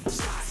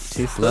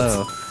 Too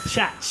slow.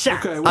 Shot.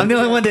 Okay. I'm the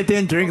only one that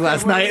didn't drink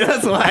last night.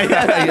 That's why.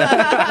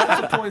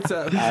 What's the points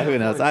at? Who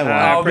knows? I Oh, won.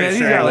 man, pretty he's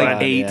sure got I like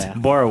won. 8. Yeah.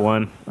 Bora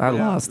won. I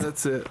lost.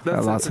 That's it. I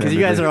That's lost it. him. Because you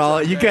guys are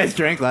all you guys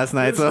drank last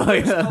night, so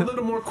like There's a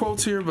little more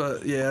quotes here,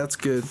 but yeah, that's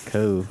good.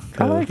 cool.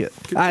 I like it.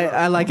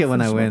 I like it when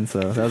I win, so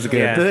that was good.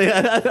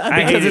 Yeah.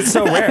 I hate it.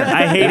 So rare.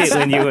 I hate it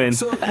when you win.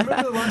 So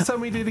remember the last time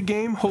we did a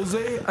game?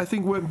 Jose, I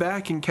think, went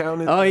back and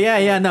counted. Oh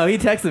yeah. No, he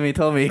texted me,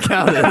 told me he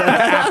counted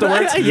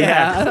Afterwards?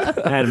 Yeah.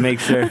 I had to make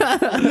sure.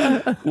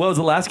 What was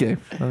the last game?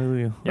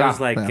 It was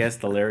like, guess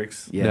the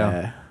lyrics.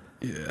 Yeah.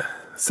 Yeah.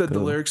 Said the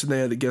lyrics and they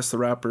had to guess the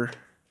rapper.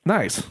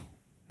 Nice.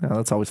 Yeah,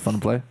 that's always fun to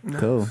play.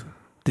 Cool.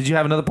 Did you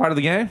have another part of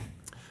the game?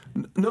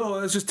 No,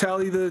 let's just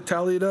tally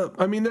it up.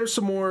 I mean, there's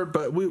some more,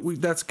 but we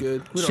that's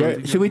good. We don't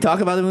need to Should we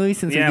talk about the movie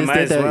since Yeah, we just might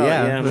did as that? well.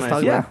 Yeah, Yeah, let's might talk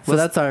as well. about. So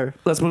that's our.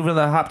 Let's move into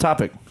the hot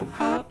topic.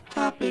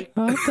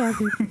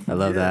 I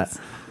love that.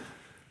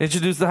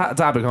 Introduce the hot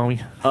topic,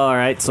 homie. All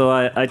right, so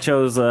I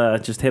chose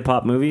just hip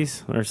hop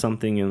movies or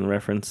something in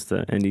reference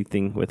to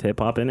anything with hip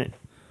hop in it.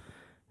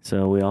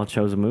 So we all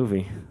chose a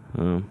movie.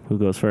 Who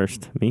goes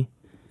first? Me?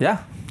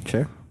 Yeah.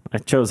 Sure. I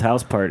chose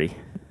House Party.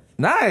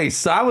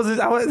 Nice.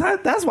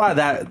 That's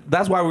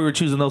why we were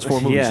choosing those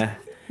 4 movies. Yeah.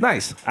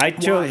 Nice. I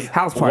chose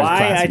House Party's why I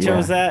classic.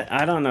 chose that.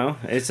 I don't know.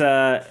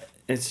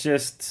 It's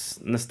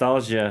just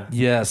nostalgia.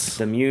 Yes.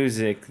 The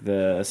music,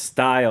 the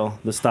style.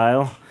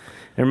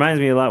 It reminds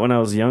me a lot when I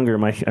was younger.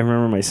 I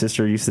remember my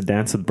sister used to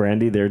dance with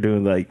Brandy. They were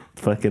doing like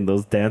fucking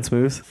those dance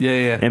moves.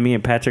 Yeah. And me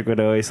and Patrick would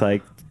always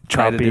like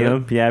Try to copy do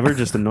them. Yeah, we're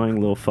just annoying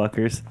little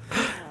fuckers.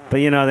 But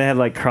you know, they had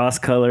like cross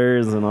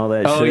colors and all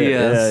that Oh shit.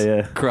 yes.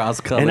 Yeah.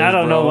 Cross colors. And I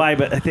don't bro. know why,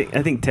 but I think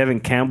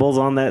Tevin Campbell's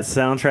on that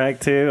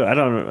soundtrack too. I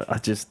don't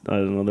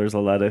know. There's a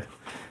lot of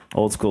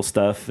old school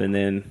stuff, and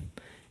then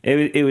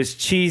it was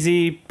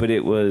cheesy, but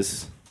it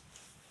was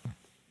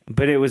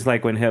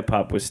like when hip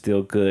hop was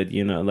still good.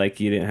 You know, like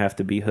you didn't have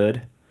to be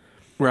hood.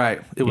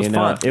 Right. It was You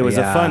know, fun. It was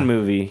a Yeah. fun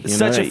movie. It's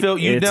such a feel.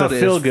 You It's know, a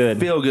feel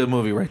good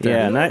movie right there.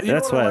 Yeah, and You know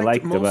that's what I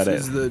liked most about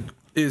it.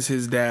 Is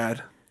his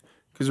dad.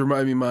 Because it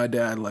reminded me of my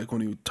dad, like when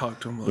he would talk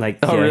to him. Like,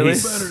 Oh, yeah, really?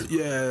 he's better,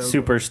 yeah.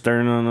 super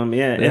stern on them.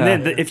 Yeah, Yeah.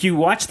 and then if you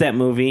watch that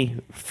movie,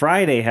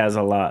 Friday has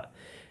a lot.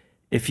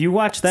 If you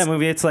watch that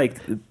movie, it's like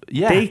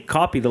they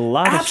copied a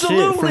lot of shit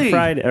Absolutely. from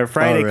Friday, or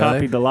Friday really?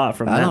 copied a lot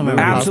from I that don't movie.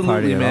 remember House Absolutely,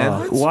 Party at man.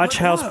 all. Watch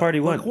House what? Party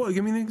Like 1. what?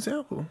 Give me an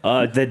example.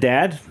 The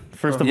dad,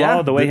 first of Yeah.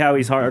 all, the way how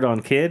he's hard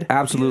on kid.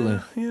 Absolutely.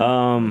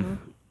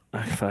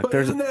 Fuck, But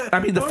there's isn't that, I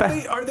mean,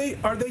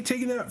 are they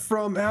taking that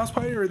from House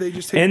Party, or are they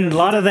just taking And that a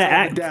lot of the from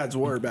act- dads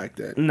were back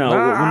then? no, I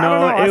don't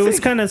know. I it was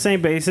think- kind of the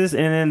same basis.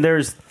 And then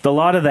there's a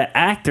lot of the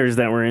actors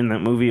that were in that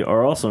movie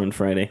are also in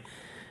Friday.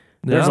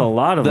 There's a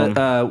lot of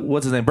them.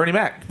 What's his name? Bernie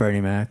Mac.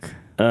 Bernie Mac.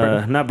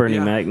 Not Bernie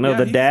Yeah. Mac. No, Yeah,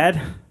 the he's-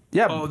 dad.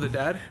 Yeah. Oh, the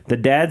dad. The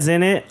dad's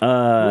in it.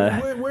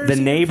 Where's The he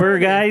in neighbor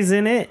Friday? guy's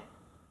in it.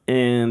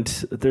 and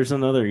there's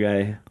another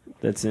guy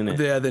that's in it.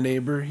 Yeah, the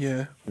neighbor.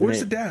 Yeah. Where's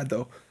the dad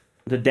though?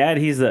 The dad,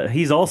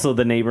 he's also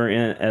the neighbor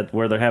at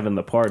where they're having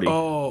the party.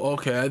 Oh,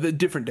 okay. The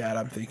different dad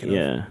I'm thinking of.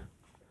 Yeah.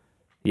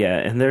 Yeah,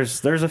 and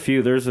there's a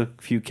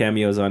few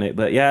cameos on it,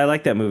 but yeah, I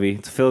like that movie.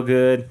 It's feel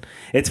good.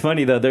 It's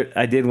funny though.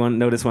 I did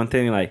notice one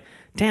thing, like,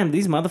 damn,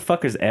 these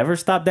motherfuckers ever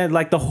stop dancing?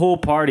 Like the whole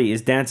party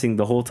is dancing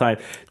the whole time.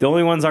 The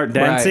only ones aren't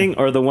dancing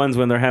are the ones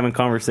when they're having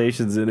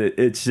conversations, and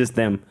it's just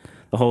them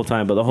the whole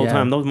time. But the whole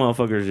time, those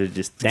motherfuckers are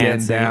just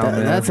dancing.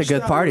 Down, That's a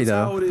good party,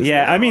 though.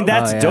 Yeah, I mean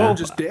that's dope.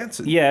 Just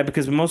dancing. Yeah,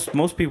 because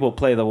most people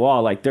play the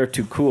wall like they're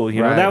too cool.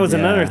 You know, Right, that was yeah.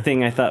 another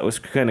thing I thought was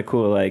kind of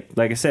cool. Like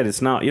I said,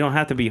 it's not, you don't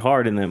have to be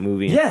hard in that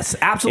movie. Yes,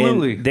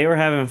 absolutely. And they were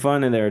having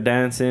fun and they were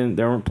dancing.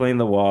 They weren't playing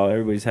the wall.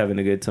 Everybody's having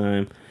a good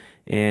time.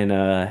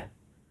 And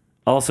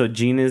also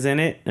Gina's in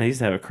it. I used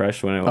to have a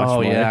crush when I watched. Oh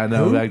Bora. yeah, I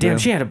know. Back Damn, then.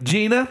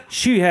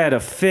 She had a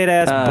fit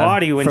ass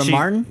body when from she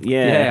Martin?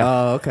 Yeah.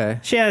 Oh, okay.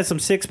 She had some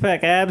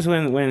 6-pack abs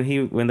when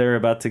they were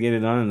about to get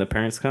it on and the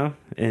parents come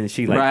and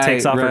she like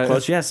takes off her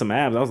clothes. She has some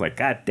abs. I was like,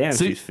 God damn,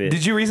 So she's fit.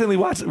 Did you recently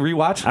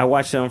rewatch? I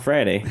watched it on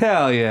Friday.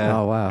 Hell yeah.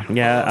 Oh, wow.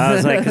 Yeah, I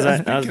was like, because I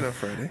was Speaking of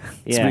Friday.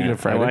 yeah, Speaking of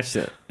Friday. I watched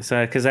it.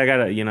 So because I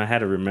had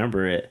to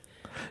remember it.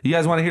 You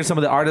guys want to hear some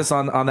of the artists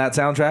on that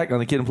soundtrack, on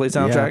the Kid and Play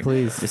soundtrack? Yeah,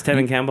 please. Is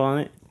Tevin Campbell on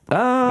it?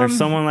 Or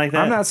someone like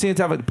that? I'm not seeing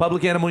Tevin.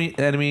 Public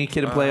Enemy,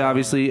 Kid and Play,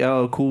 obviously.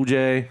 LL Cool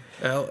J.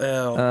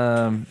 LL.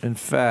 In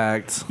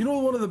fact, You know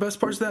one of the best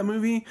parts of that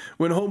movie?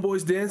 When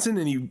Homeboy's dancing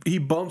and he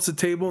bumps the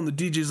table and the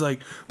DJ's like,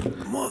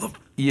 mother.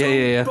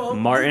 yeah. bump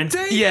Martin? the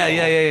table."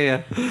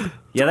 Yeah.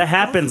 Yeah, that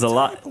happens a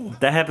lot.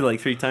 That happened like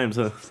 3 times.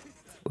 Huh?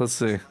 Let's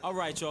see. All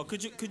right, y'all.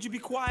 Could you be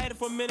quiet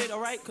for a minute? All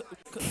right.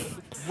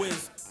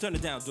 Wiz, turn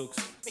it down, Dukes.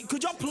 Hey,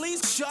 could y'all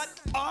please shut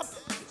up?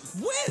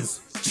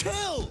 Wiz,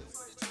 chill.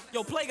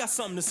 Yo, Play got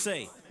something to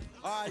say.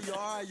 All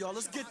right, y'all.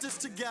 Let's get this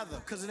together,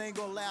 because it ain't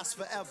gonna last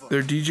forever.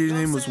 Their DJ's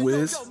name was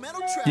Wiz.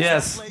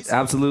 Yes,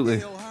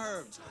 absolutely.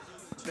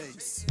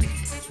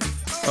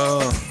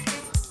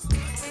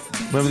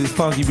 Remember these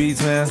funky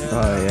beats, man?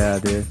 Oh, yeah,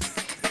 dude.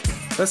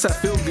 That's that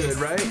feel good,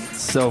 right?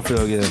 So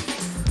feel good.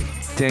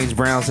 James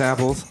Brown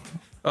samples.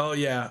 Oh,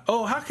 yeah.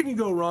 Oh, how can you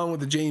go wrong with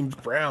the James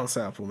Brown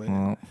sample,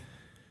 man?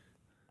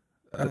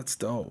 That's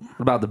dope. What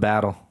about the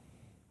battle?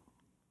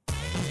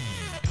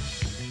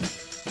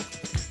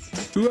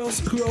 Who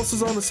else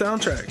is on the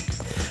soundtrack?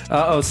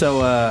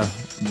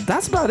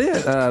 That's about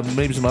it.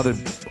 Maybe some other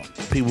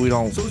people we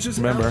don't So it's just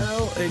remember.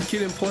 LL and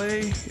Kid and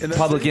Play and that's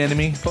Public it?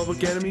 Enemy.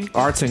 Public Enemy.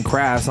 Arts and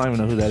Crafts. I don't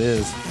even know who that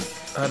is.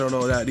 I don't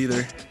know that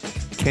either.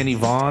 Kenny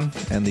Vaughn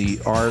and the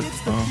Art.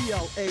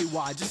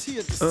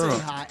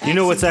 You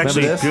know what's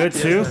actually this? good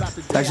too?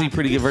 Actually,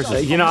 pretty good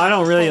verses. You know, I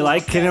don't really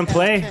like Kid and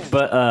Play,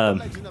 but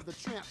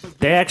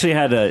they actually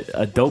had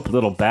a dope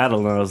little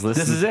battle when I was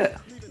listening. This is it.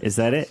 Is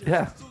that it?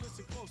 Yeah.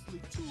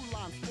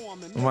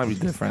 It might be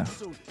different.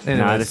 Nah,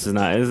 Anyways. this is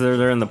not.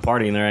 They're in the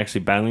party and they're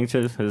actually battling each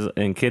other,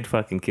 and Kid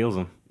fucking kills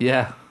them.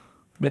 Yeah.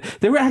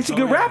 They were actually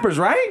good rappers,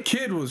 right?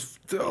 Kid was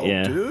dope,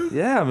 Yeah. dude.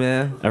 Yeah,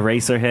 man.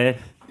 Eraserhead.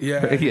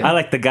 Yeah. Yeah. I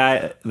like the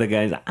guy's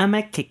like,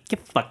 I'ma kick your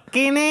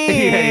fucking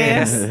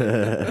ass.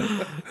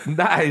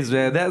 Nice,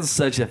 man. That's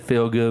such a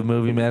feel good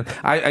movie, man.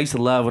 I used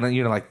to love when I,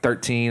 like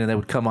 13 and they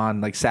would come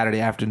on like Saturday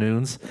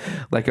afternoons,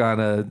 like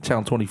on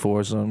Channel 24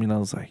 or something. I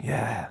was like,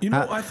 yeah. You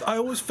know, I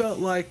always felt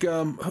like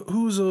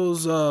who's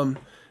those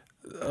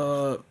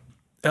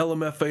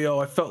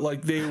LMFAO? I felt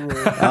like they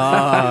were.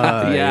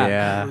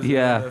 Yeah.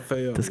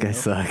 LMFAO, This guy you know?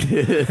 sucked.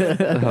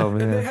 Oh,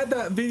 They man. had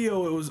that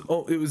video.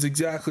 It was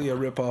exactly a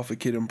rip off of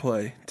Kid and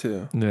Play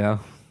too. Yeah.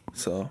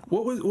 So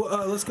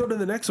let's go to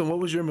the next one. What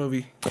was your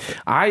movie?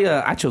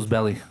 I chose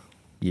Belly.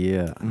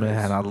 Yeah.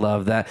 Man, I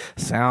love that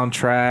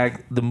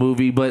soundtrack, the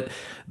movie. But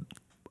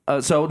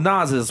so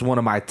Nas is one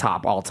of my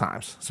top all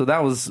times. So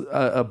that was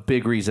a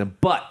big reason.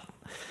 But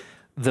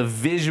the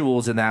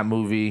visuals in that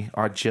movie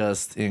are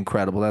just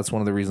incredible. That's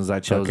one of the reasons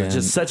I chose it. It's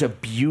just such a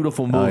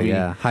beautiful movie. Oh,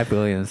 yeah. Hype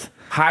Williams.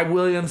 Hype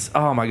Williams.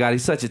 Oh my God,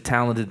 he's such a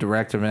talented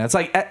director, man. It's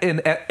like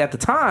at the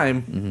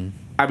time,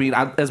 I mean,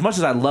 as much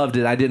as I loved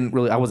it, I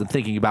wasn't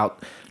thinking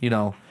about,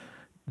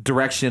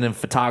 direction and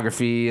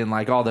photography and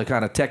like all the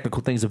kind of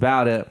technical things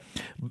about it.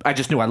 I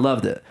just knew I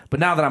loved it. But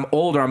now that I'm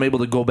older, I'm able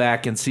to go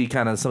back and see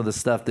kind of some of the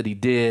stuff that he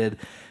did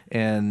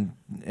and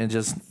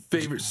just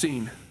Favorite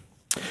scene.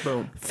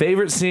 Boom.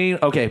 favorite scene.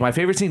 Okay, my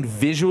favorite scene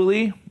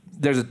visually.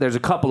 There's a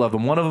couple of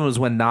them. One of them is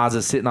when Nas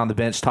is sitting on the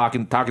bench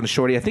talking to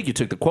Shorty. I think you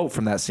took the quote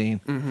from that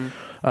scene.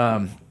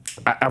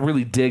 I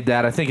really dig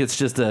that. I think it's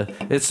just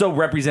it's so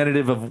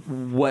representative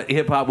of what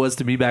hip hop was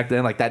to me back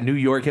then, like that New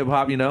York hip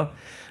hop,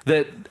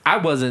 that I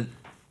wasn't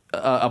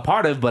a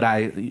part of, but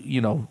I,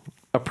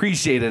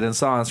 appreciated and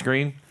saw on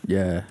screen.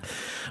 Yeah.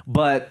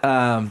 But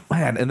man,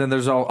 and then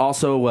there's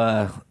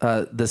also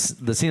the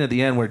scene at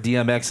the end where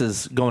DMX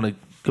is going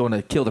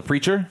to kill the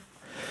preacher.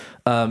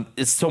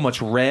 It's so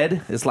much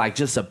red. It's like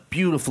just a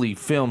beautifully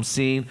filmed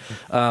scene.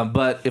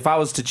 But if I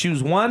was to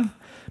choose one,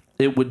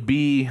 it would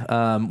be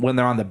when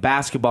they're on the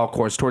basketball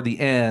courts toward the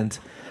end.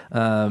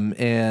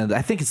 and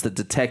I think it's the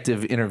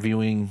detective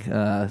interviewing.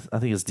 I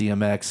think it's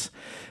DMX.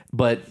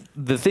 But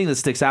the thing that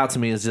sticks out to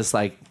me is just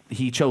like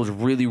he chose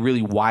really,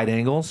 really wide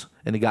angles,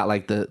 and he got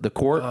like the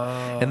court,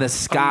 and the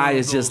sky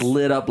is just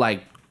lit up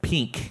like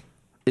pink.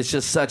 It's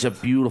just such a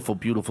beautiful,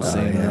 beautiful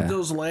scene. Yeah.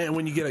 Those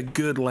when you get a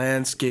good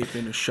landscape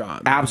in a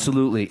shot. Man.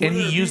 Absolutely, and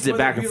he used it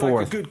back and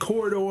forth. Like a good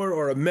corridor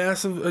or a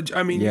massive.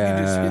 I mean, you can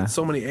just hit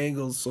so many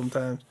angles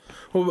sometimes.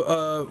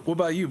 Well, what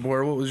about you,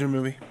 Bora? What was your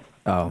movie?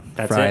 Oh,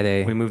 That's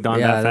Friday. it? We moved on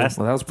that fast.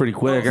 Well, that was pretty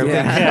quick.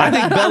 Yeah. I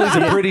think Belly's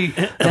a pretty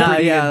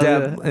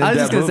in-depth I was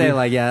just gonna movie. say,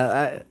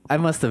 like, I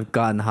must have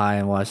gotten high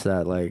and watched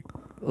that like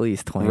at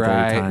least 20, 30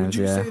 times. Would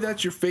you say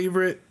that's your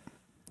favorite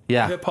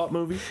hip hop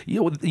movie?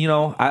 You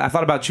know, I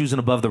thought about choosing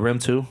Above the Rim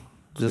too,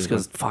 just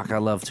because I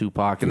love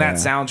Tupac and that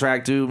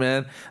soundtrack too,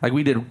 man. Like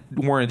we did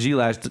Warren G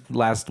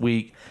last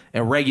week,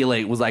 and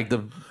Regulate was like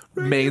the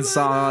main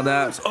song on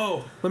that.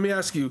 Oh, let me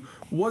ask you,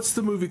 what's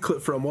the movie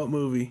clip from? What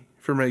movie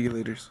from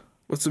Regulators?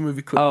 What's the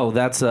movie clip? Oh,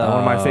 that's one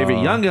of my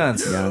favorite, Young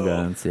Guns. Young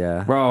Guns,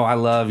 yeah. Bro, I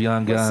love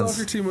Young My Guns.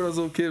 soccer team when I was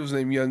a little kid was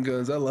named Young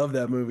Guns. I love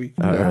that movie.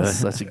 That's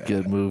such a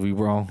good movie,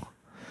 bro.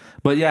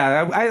 But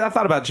yeah, I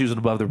thought about choosing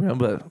Above the Rim,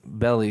 but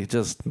Belly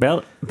just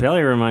Belly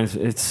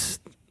reminds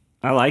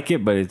I like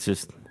it, but it's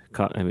just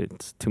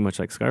it's too much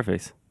like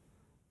Scarface.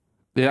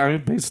 Yeah, I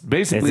mean,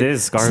 basically, It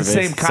is Scarface. It's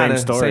the same kind of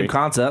Same story. same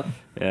concept.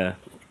 Yeah.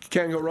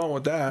 Can't go wrong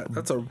with that.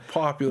 That's a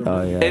popular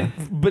movie. Oh yeah.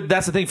 But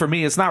that's the thing for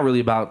me. It's not really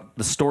about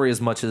the story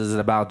as much as it's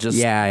about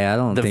just I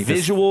don't the think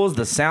visuals,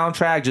 the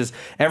soundtrack, just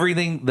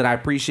everything that I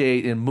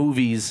appreciate in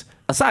movies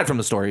aside from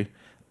the story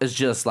is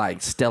just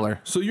like stellar.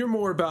 So you're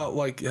more about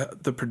like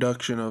the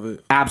production of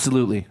it.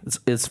 Absolutely,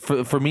 it's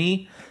for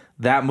me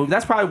that movie.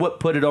 That's probably what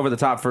put it over the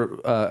top for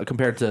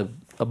compared to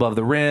Above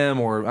the Rim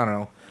or I don't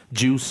know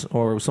Juice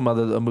or some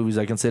other movies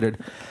I considered.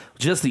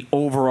 Just the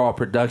overall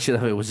production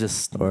of it was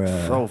just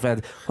so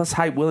fantastic. Plus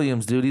Hype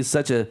Williams, dude, he's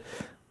such a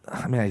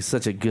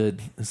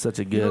good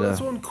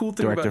That's one cool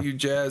thing director. about you,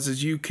 Jazz,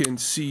 is you can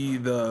see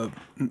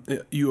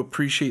you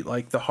appreciate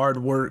like the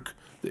hard work,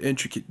 the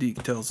intricate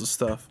details of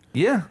stuff.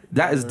 Yeah,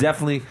 that's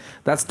definitely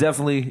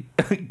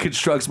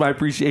constructs my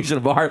appreciation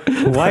of art.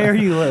 Why are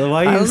you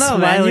I don't know,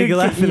 man. smiling, You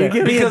laughing at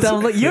give me a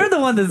dumb look. You're the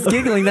one that's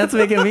giggling. That's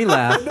making me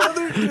laugh.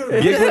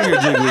 Giggling or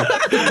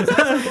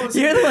jiggly?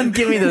 You're the one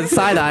giving me the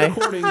side eye.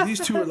 Recording, these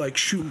two are like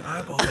shooting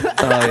eyeballs.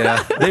 Oh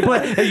yeah, they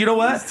play. Hey, you know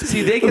what?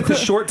 See, they get the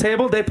short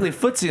table. They play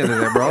footsie under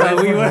there, bro.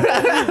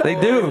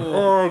 They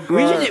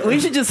do. We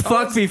should just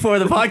fuck before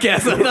the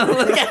podcast. So we don't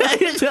look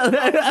at each other.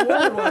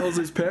 Why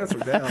Jose's pants are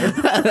down.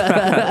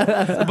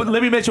 But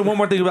let me mention one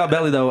more thing about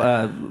Belly,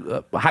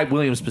 though. Hype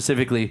Williams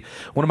specifically,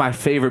 one of my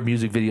favorite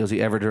music videos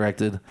he ever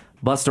directed,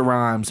 Busta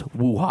Rhymes'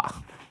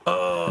 "Woo-Ha."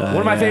 One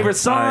of my favorite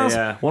songs.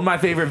 One of my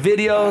favorite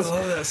videos. I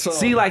love that song.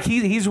 See, like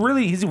he's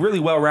really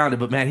well rounded,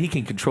 but man, he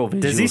can control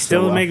visuals. Does he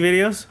still so make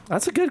videos?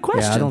 That's a good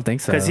question. Yeah, I don't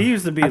think so. Because he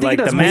used to be I think like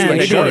he does the most man. of He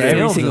the did short every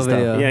films single and stuff.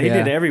 video. Yeah, he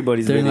did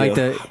everybody's during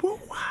video. like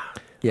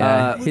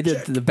the he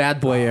did the Bad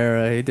Boy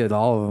era. He did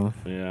all of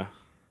them. Yeah.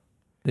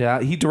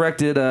 Yeah, he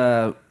directed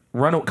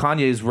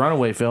Kanye's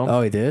Runaway film.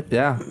 Oh, he did.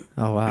 Yeah.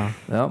 Oh wow.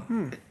 Yep.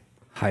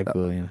 Hype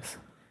Williams.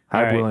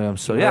 Hype right.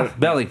 Williams. So yeah,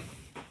 Belly.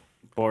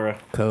 Bora.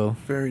 Cool.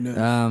 Very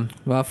nice.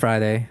 Well,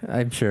 Friday.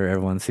 I'm sure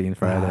everyone's seen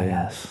Friday.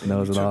 yes.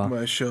 Knows it Took all.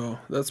 my show.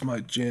 That's my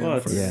jam. Well,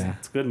 Friday.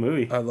 it's a good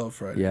movie. I love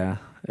Friday. Yeah.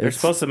 They're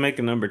supposed to make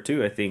a number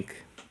 2, I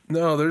think.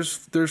 No, there's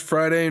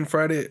Friday and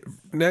Friday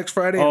next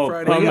Friday and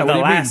Friday. Oh, yeah, the what do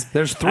you last. mean?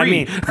 There's 3. I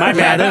mean, my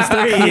bad. There's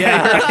 3.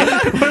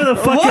 Yeah. Where the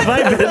fuck have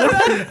I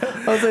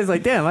been? I was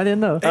like, damn, I didn't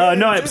know. Oh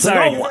no, I'm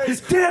sorry.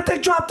 Damn, they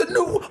dropped a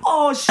new.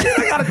 Oh shit,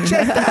 I gotta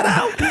check that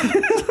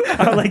out.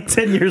 I'm like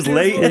 10 years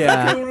late.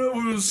 Yeah.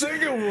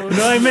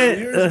 No, I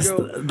meant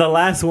the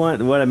last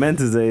one. What I meant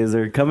to say is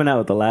they're coming out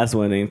with the last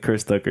one, and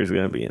Chris Tucker's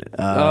gonna be in it.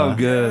 Oh,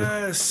 good.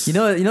 Yes. You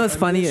know what's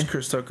funny? miss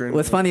Chris Tucker in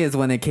What's it. funny is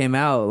when it came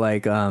out,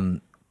 like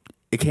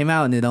it came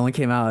out and it only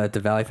came out at the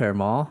Valley Fair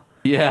Mall.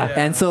 Yeah.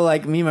 And so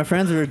like me and my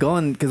friends we were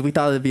going because we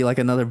thought it'd be like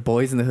another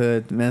Boys in the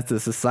Hood Menace to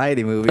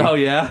Society movie. Oh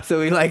yeah. So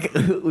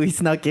we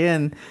snuck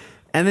in.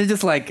 And then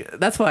just like,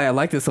 that's why I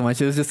liked it so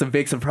much. It was just a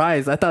big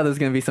surprise. I thought it was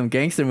going to be some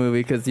gangster movie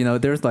because,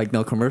 there's like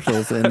no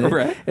commercials. And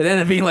Right. it ended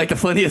up being like the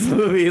funniest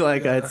movie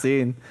like I'd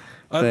seen.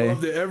 I So-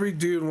 loved it. Every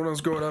dude when I was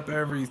growing up,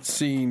 every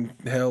scene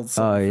held Oh,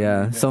 something.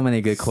 yeah. So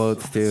many good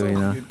quotes too, So you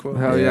know. good quotes.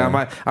 Hell yeah.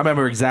 Yeah. I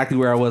remember exactly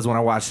where I was when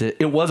I watched it.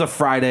 It was a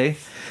Friday,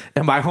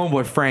 and my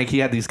homeboy Frank, he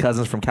had these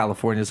cousins from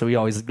California, so he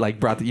always like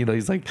brought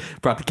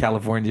the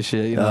California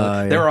shit.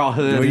 Yeah. They were all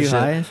hood. Were and you shit.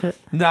 high and shit?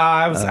 No,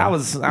 I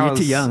was. You're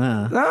too young,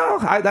 huh?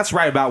 No, that's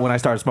right about when I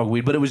started smoking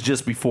weed, but it was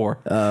just before.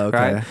 Oh,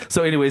 okay. Right?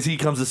 So, anyways, he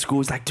comes to school.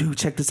 He's like, dude,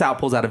 check this out.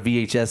 Pulls out a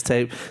VHS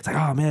tape. It's like,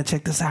 oh, man,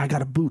 check this out. I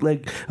got a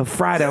bootleg of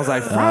Friday. I was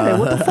like, Friday?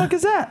 What the fuck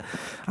is that?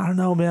 I don't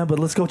know, man, but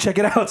let's go check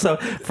it out. So,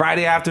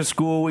 Friday after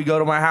school, we go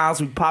to my house.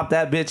 We pop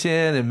that bitch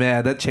in, and,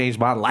 man, that changed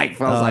my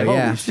life. I was Oh, like,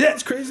 yeah. holy shit.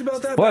 What's crazy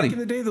about that? Funny. Back in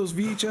the day, those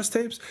VHS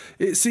tapes,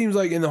 it seems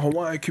like in the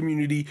Hawaiian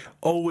community,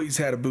 always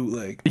had a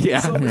bootleg. Yeah.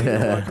 Somebody in the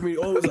Hawaiian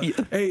community always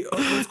like, hey,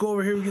 let's go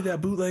over here and get that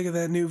bootleg of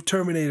that new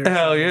Terminator.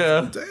 Hell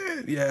yeah.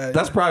 Yeah.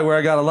 That's probably where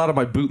I got a lot of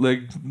my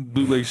bootleg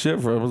shit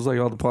from. It was like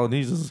all the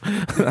Polynesians.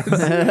 Man,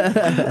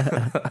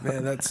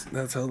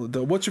 that's hella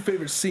dope. What's your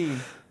favorite scene?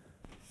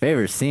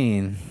 Favorite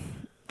scene?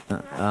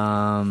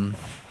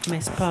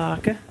 Miss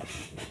Parker.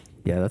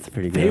 Yeah, that's a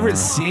pretty good Favorite one.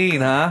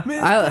 scene, huh?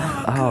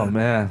 Oh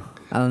man.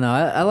 I don't know.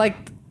 I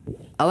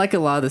like a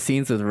lot of the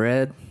scenes with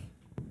Red.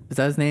 Is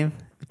that his name?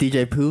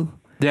 DJ Pooh.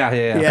 Yeah.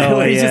 Yeah, Oh,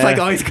 where he's just yeah. like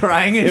always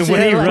crying and, And shit.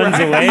 when he like- runs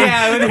away,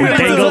 Yeah, when he he runs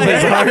dangles away.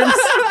 his arms.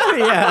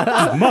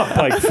 Yeah. Mutt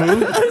pipe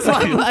fool. So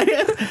I'm like,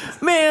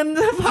 man,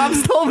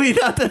 Pops told me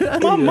not to.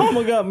 My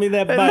mama got me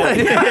that bike.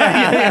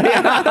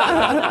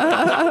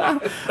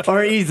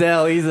 Or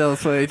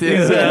Ezel's funny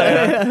too.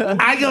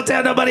 I ain't gonna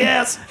tell nobody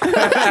else.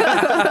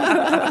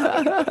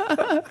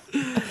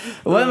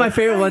 One of my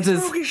favorite ones is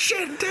Smoking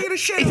shit and taking a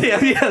shit.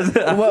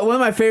 Yeah. one of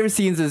my favorite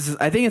scenes is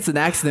I think it's an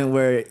accident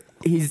where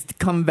he's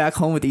coming back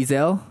home with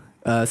Ezel,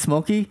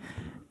 Smokey,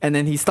 and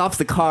then he stops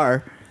the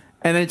car.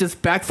 And then it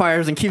just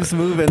backfires and keeps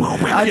moving.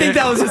 I think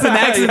that was just an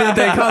accident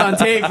they caught on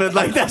tape, but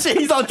like that shit,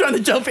 he's all trying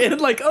to jump in,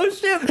 like, oh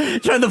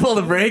shit, trying to pull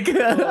the brake.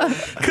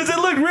 Because it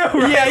looked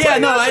real, right? Yeah,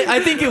 no, I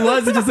think it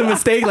was just a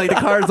mistake. Like the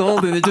car's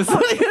old and it just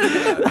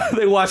like,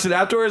 They watched it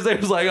afterwards. They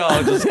was like,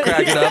 oh, just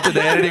cracking up in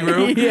the editing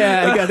room.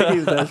 yeah, I gotta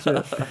keep that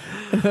shit.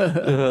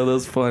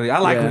 That's funny. I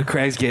like Yeah. when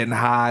Craig's getting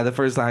high the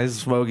first time he's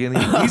smoking.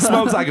 He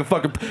smokes like a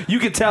fucking. You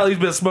can tell he's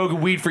been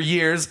smoking weed for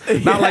years.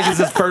 Not like it's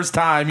his first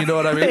time. You know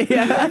what I mean?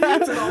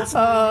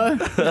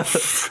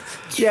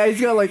 Yeah,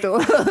 he's got like the.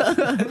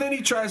 And then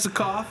he tries to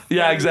cough.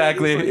 Yeah,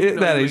 exactly. He's like,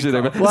 That ain't shit.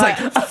 cough. It's Well,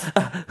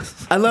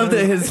 like, I love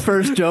that his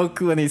first joke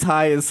when he's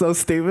high is so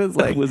stupid. It's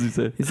like, what does he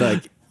say? he's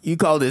like, you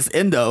call this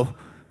Endo.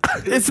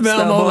 It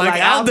smells more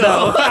like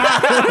Aldo.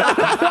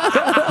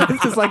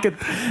 It's just like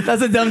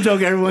that's a dumb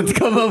joke everyone's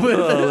come up with.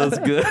 Oh, that's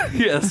good.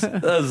 Yes.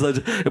 That's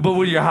such but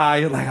when you're high,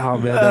 you're like, oh,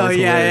 man. That Oh was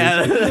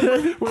hilarious.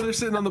 yeah. Where they're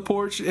sitting on the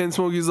porch and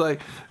Smokey's like,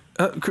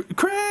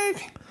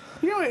 Craig,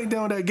 you ain't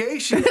doing that gay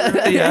shit.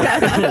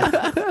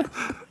 Right?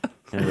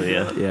 Hell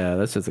yeah. Yeah,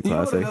 that's just a You know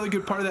what classic. another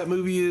good part of that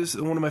movie is?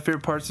 One of my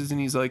favorite parts is, and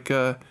he's like,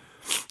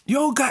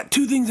 y'all got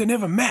two things that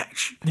never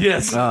match.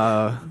 Yes.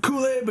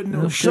 Kool-Aid, but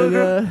no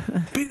sugar.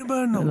 Peanut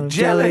butter, no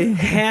Jelly.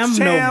 Ham,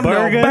 Jam, no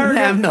burger.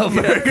 Ham no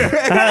burger.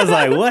 I was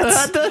like,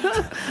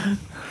 what?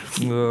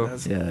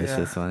 Yeah, it's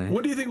just funny.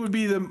 What do you think would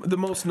be the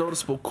most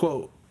noticeable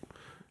quote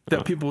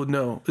that people would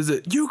know? Is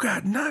it, you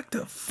got knocked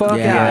the fuck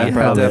Yeah, yeah,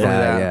 probably definitely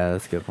that. that. Yeah,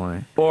 that's a good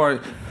point.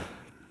 Or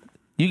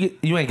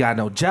you ain't got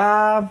no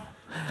job.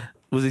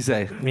 What does he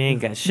say? We ain't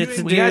got shit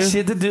to We do. got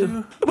shit to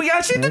do. We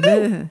got shit to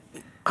do.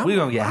 We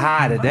gonna get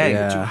high today.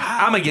 Yeah.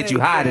 I'm gonna get you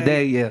high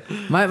today. Yeah.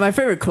 My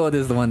favorite quote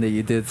is the one that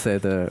you did say,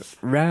 the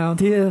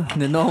round here,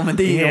 the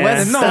Normandy, Yeah. and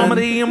West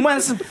Normandy and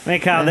Western. We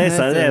call this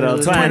a little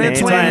Twin,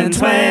 20,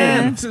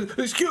 twin.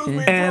 Excuse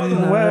me,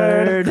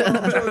 N-word.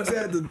 brother.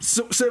 At the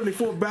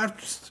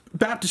 74th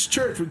Baptist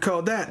Church, we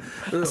call that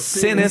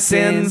Sin.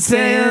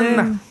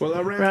 Well,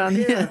 around Round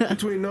here, here.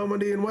 between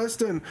Normandy and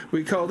Weston,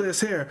 we call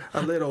this here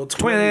a little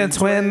Twin.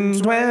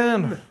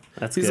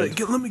 That's He's good.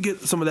 like, let me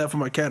get some of that for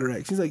my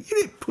cataracts. He's like, you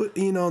didn't put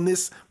in on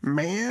this,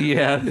 man.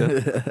 Yeah.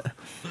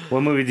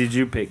 What movie did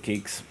you pick,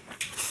 Keeks?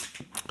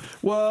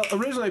 Well,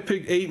 originally I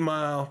picked 8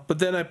 Mile, but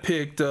then I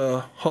picked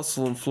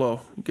Hustle and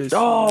Flow. You guys-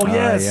 Oh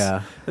yes.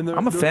 yeah. And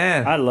I'm a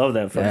fan. I love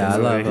that fucking Yeah, I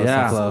love movie.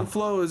 Yeah. Hustle Hustle and and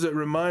Flow. Flow is it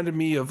reminded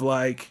me of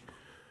like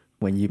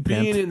When you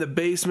being pimped. in the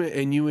basement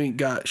and you ain't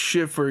got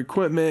shit for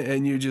equipment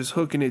and you're just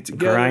hooking it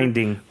together.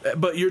 Grinding.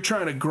 But you're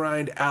trying to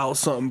grind out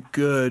something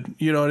good.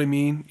 You know what I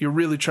mean? You're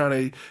really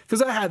trying to,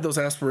 because I had those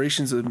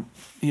aspirations of,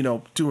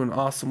 doing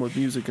awesome with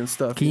music and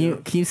stuff. Can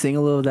you sing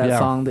a little of that Yeah.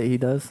 song that he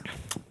does?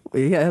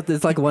 Yeah,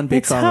 it's like one big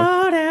It's song.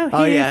 hard out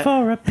Oh, here yeah.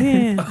 for a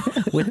pin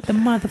with the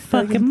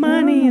motherfucking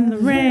money in the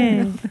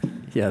red.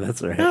 Yeah,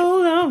 that's right.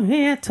 Hold on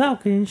here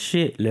talking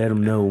shit. Let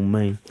them know,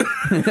 man.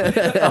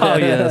 Oh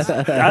yes.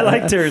 I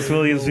like Terrence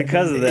Williams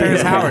because of that.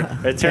 Terrence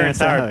Howard. Terrence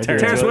Howard.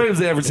 Terrence Williams,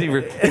 the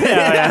receiver.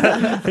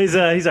 Yeah. He's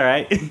all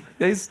right.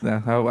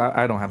 No,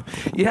 I don't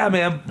have. Yeah,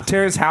 man.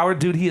 Terrence Howard,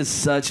 dude, he is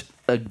such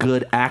a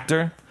good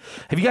actor.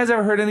 Have you guys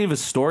ever heard any of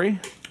his story?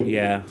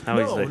 Yeah.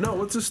 No,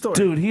 what's the story?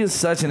 Dude, he is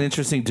such an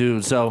interesting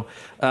dude. So,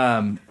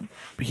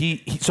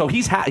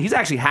 he's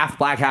actually half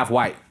black, half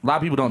white. A lot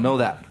of people don't know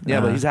that.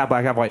 Yeah, but he's half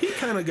black, half white. He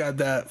kind of got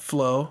that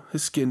flow,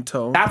 his skin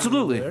tone.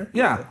 Absolutely. there.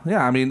 Yeah.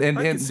 I mean, and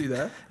I can see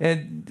that.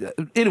 And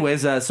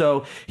anyways,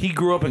 so he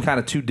grew up in kind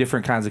of two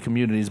different kinds of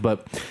communities.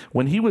 But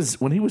when he was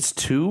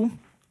 2,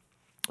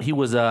 he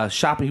was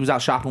shopping. He was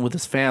out shopping with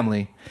his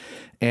family,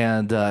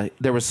 and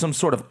there was some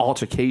sort of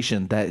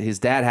altercation that his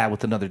dad had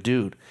with another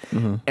dude.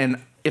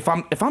 And if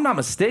I'm not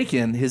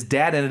mistaken, his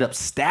dad ended up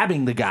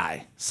stabbing the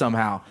guy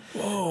somehow.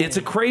 Whoa. It's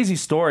a crazy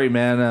story,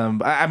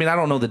 man. I mean, I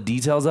don't know the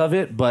details of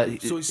it,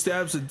 but So he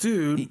stabs a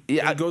dude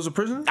Yeah, and goes to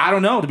prison? I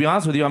don't know. To be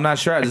honest with you, I'm not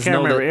sure. I I just can't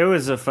know remember. that It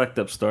was a fucked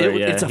up story.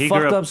 Yeah. it's a He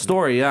fucked grew up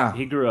story. Yeah.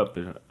 He grew up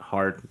in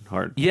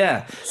hard.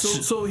 Yeah.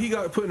 So he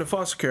got put into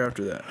foster care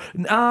after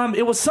that.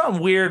 It was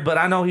something weird, but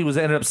I know he was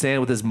ended up staying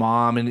with his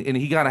mom, and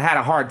he kind of had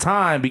a hard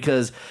time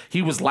because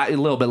he was a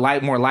little bit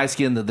more light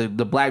skinned than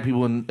the black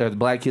people the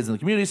black kids in the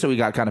community, so he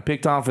got kind of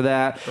picked on for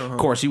that. Of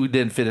course, he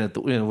didn't fit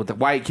in with the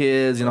white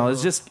kids. You know,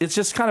 it's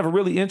just kind of a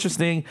really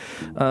interesting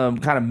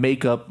kind of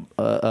makeup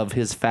of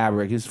his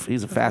fabric.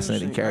 He's a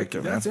fascinating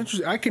character. That's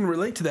interesting. I can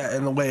relate to that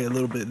in a way a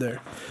little bit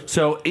there.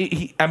 So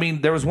I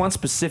mean, there was one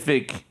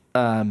specific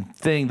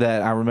thing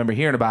that I remember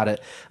hearing about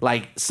it.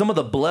 Like some of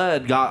the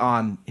blood got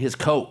on his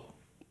coat.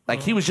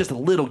 Like he was just a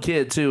little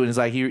kid too, and it's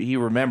like he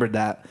remembered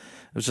that.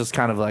 It was just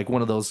kind of like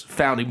one of those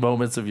founding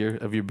moments of your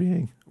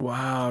being.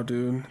 Wow,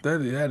 dude,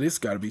 that is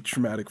got to be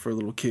traumatic for a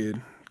little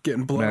kid.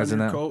 Getting blood on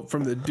your coat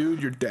from the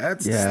dude your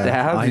dad's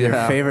stabbed on your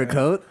favorite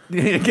coat.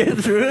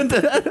 Get ruined.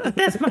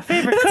 That's my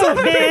favorite coat,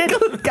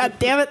 man. God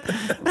damn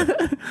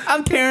it!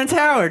 I'm Terrence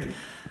Howard.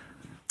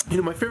 You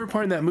know, my favorite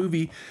part in that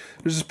movie,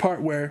 there's this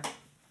part where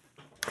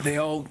they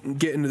all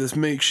get into this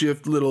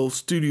makeshift little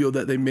studio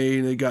that they made,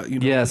 and they got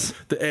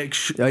the egg.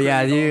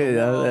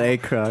 The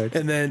egg crowd.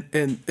 And then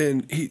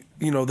and he,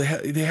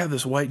 they have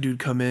this white dude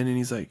come in, and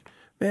he's like,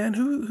 "Man,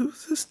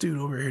 who's this dude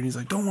over here?" And he's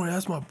like, "Don't worry,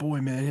 that's my boy,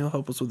 man. He'll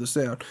help us with the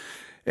sound."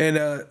 And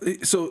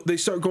so they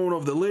start going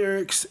over the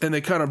lyrics, and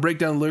they kind of break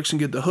down the lyrics and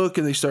get the hook,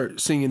 and they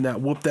start singing that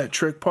 "whoop that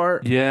trick"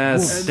 part.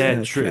 Yes,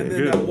 that trick. And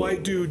then that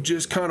white dude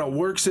just kind of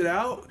works it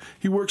out.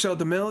 He works out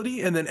the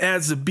melody and then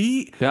adds the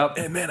beat. Yep.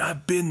 And man,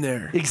 I've been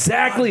there.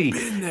 Exactly. I've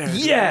been there.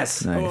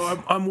 Yes. Nice.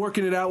 Oh, I'm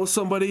working it out with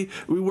somebody.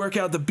 We work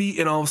out the beat,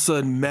 and all of a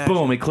sudden, magic.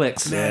 Boom! It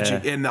clicks.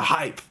 Magic and the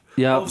hype.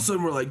 Yeah. All of a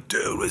sudden, we're like,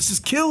 dude, it's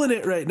just killing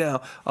it right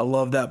now. I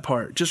love that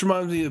part. Just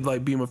reminds me of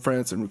like being with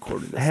friends and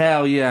recording this.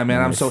 Hell yeah,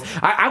 man! Nice.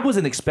 I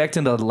wasn't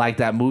expecting to like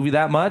that movie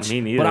that much.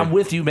 Me neither. But I'm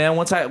with you, man.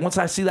 Once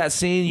I see that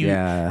scene,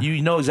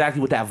 you know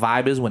exactly what that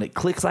vibe is when it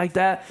clicks like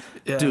that.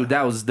 Yeah. Dude,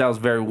 that was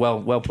very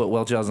well put,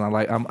 well chosen.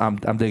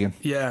 I'm digging.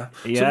 Yeah.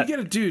 So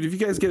if you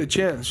guys get a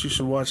chance, you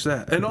should watch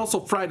that. And also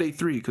Friday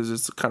 3 because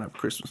it's kind of a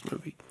Christmas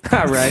movie.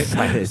 Right.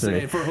 Friday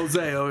 3 for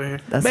Jose over here.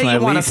 That's Man, my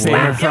you wanna least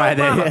favorite slap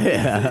your Friday.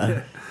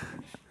 Yeah.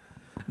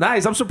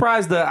 Nice. I'm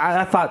surprised that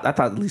I thought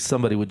at least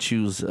somebody would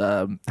choose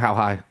How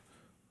High.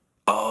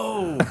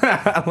 Oh,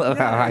 I love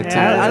How High too.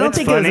 I don't It's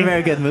think it was funny. a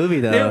very good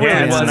movie though. It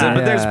really it's wasn't, not.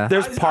 but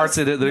there's parts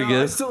in it that are I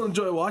good. still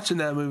enjoy watching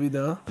that movie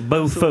though.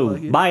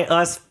 Boo-foo. By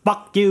us,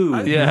 fuck you.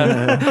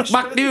 Yeah.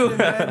 Fuck you.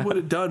 Man would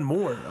have done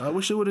more. I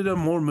wish they would have done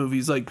more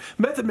movies. Like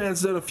Method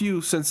Man's done a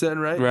few since then,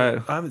 right?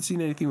 Right. I haven't seen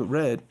anything with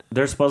Red.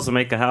 They're supposed to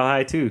make a How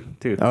High too.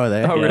 Oh, are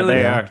they? Oh, Yeah, really?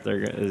 they Yeah. are.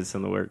 It's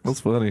in the works. That's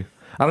funny.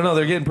 I don't know.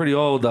 They're getting pretty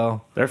old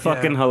though. They're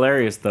fucking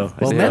hilarious though.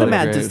 Well, Yeah, Method they're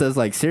Man great. just does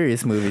like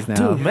serious movies now.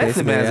 Dude, Method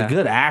basically, Man's yeah. a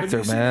good Have actor,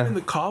 you seen him in man.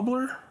 The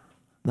Cobbler?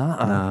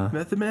 Nuh-uh.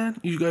 Method Man?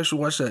 You guys should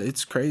watch that.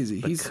 It's crazy.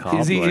 He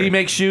He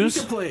makes can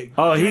shoes? play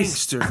Oh,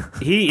 gangster.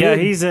 he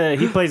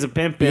plays a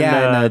pimp in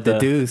the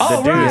Deuce.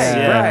 Oh, The right. Deuce,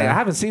 yeah. Right. I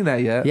haven't seen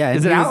that yet. Yeah, Is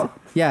and it he was- out?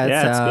 Yeah,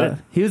 it's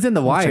good. He was in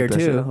The Wire check that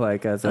shit too, out.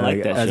 like as I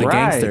like that a shit.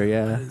 gangster. Right.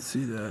 Yeah. I didn't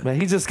see that. Man,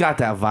 he just got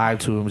that vibe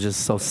to him, just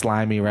so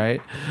slimy, right?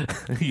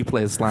 He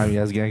plays slimy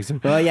as gangster.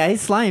 Well, yeah,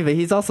 he's slimy, but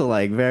he's also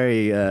like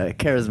very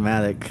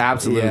charismatic.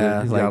 Absolutely.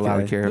 Yeah, He's got a lot of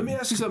Let character. me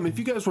ask you something. If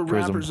you guys were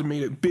Prism. rappers and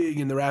made it big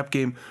in the rap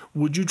game,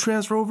 would you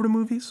transfer over to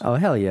movies? Oh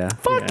hell yeah!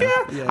 Fuck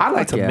yeah. I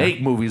like to Yeah.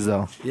 make movies,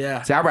 though.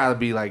 Yeah. See, I'd rather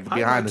be like I'd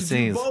behind like the to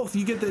scenes. do both.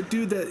 You get that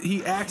dude that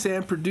he acts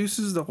and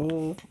produces the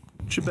whole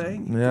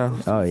shebang. Yeah.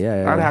 Oh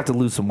yeah. I'd have to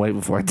lose some weight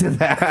before I did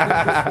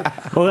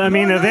that. Well, I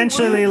mean,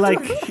 eventually,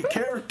 like,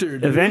 character.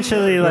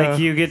 Dude.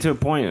 you get to a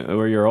point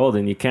where you're old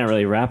and you can't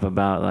really rap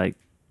about like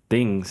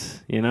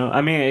things, you know.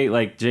 I mean,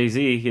 like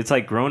Jay-Z, it's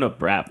like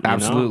grown-up rap. You know?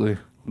 Absolutely.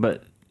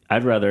 But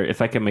I'd rather,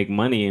 if I can make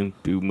money and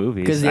do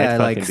movies, Because I'd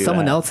like fucking do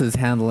someone that. else is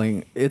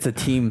handling. It's a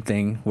team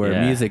thing where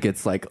Yeah. music,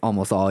 it's like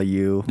almost all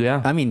you.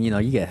 Yeah. I mean, you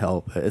get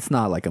help. But it's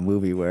not like a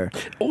movie where.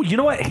 Oh, you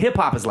know what? Hip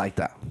hop is like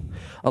that.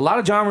 A lot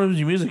of genres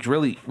of music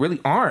really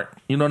aren't.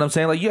 You know what I'm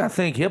saying? Like, you gotta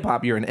think hip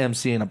hop, you're an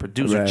MC and a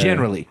producer, Right.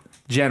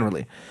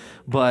 generally.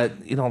 But,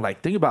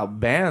 like, think about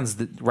bands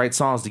that write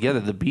songs together.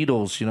 The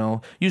Beatles,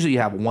 usually you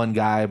have one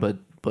guy, but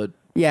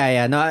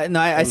Yeah. No,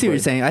 I see what you're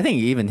saying. I think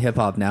even hip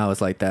hop now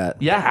is like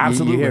that. Yeah,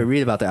 absolutely. You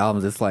read about the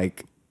albums. It's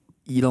like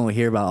you don't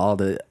hear about all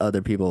the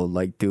other people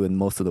like doing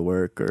most of the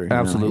work or.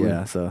 Absolutely.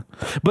 Yeah. So.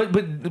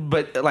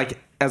 but like,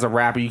 as a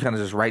rapper, you kind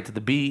of just write to the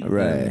beat.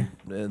 Right.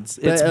 and It's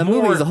But a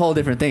more, movie is a whole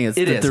different thing. It's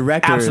It the is.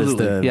 director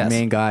Absolutely. is the Yes.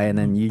 main guy, and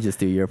then you just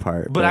do your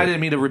part. But I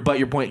didn't mean to rebut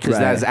your point because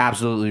that Right. is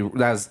absolutely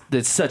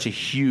it's such a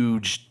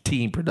huge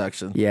team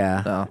production.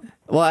 Yeah. So.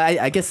 Well,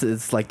 I guess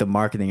it's like the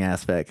marketing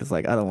aspect. It's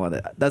like I don't want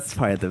to. That's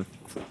probably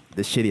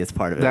the shittiest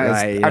part of it. That is-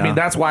 right? You I mean, know?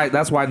 that's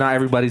why not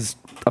everybody's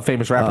a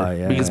famous rapper Oh,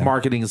 yeah, because yeah.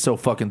 marketing is so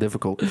fucking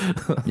difficult.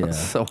 Yeah. It's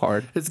so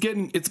hard. It's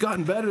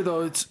gotten better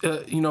though. It's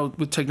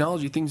with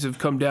technology, things have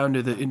come down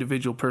to the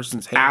individual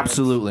person's hands.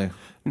 Absolutely,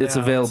 it's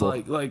Now, available.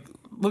 like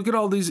look at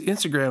all these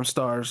Instagram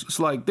stars. It's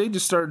like they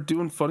just started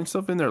doing funny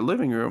stuff in their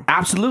living room.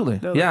 Absolutely,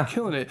 No, they're yeah.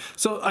 killing it.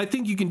 So I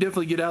think you can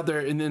definitely get out there,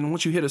 and then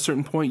once you hit a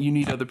certain point, you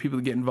need other people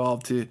to get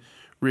involved to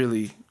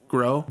really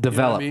grow,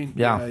 Develop, You know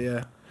what I mean? yeah.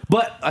 yeah.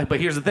 But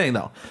here's the thing,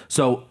 though.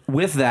 So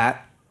with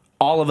that,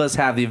 all of us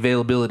have the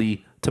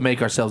availability to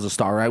make ourselves a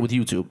star, right? With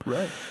YouTube.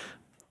 Right.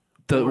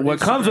 What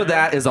comes with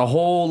that is a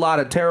whole lot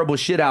of terrible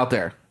shit out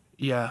there.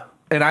 Yeah.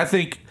 And I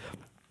think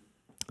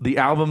the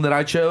album that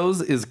I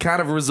chose is kind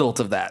of a result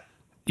of that.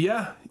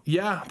 Yeah,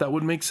 that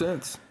would make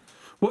sense.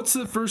 What's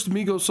the first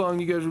Migos song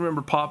you guys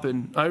remember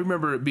popping? I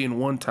remember it being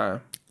One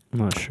Time. I'm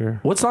not sure.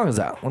 What song is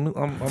that?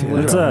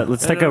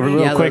 Let's take a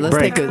real quick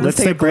break. Let's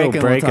take a break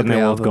and then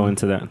we'll go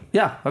into that.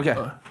 Yeah, okay.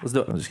 Let's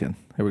do it. I'm just kidding.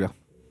 Here we go.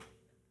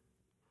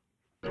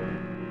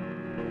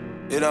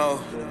 You know,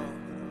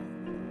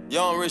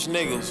 young rich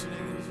niggas.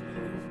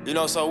 You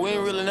know, so we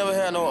ain't really never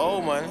had no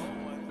old money.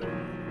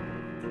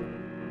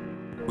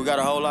 We got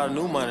a whole lot of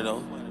new money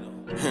though.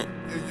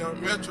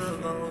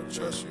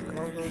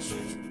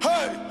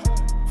 Hey!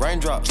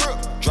 Raindrop,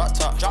 drop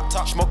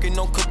top, smoking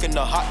on cooking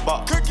the hot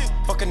pot,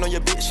 fucking on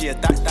your bitch, yeah,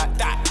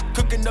 that.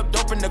 Cooking up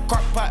dope in the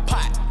crock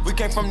pot. We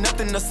came from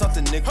nothing to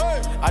something, nigga.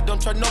 Hey. I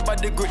don't try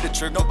nobody, grip the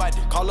trigger. Nobody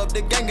call up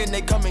the gang and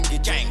they come and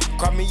get gang.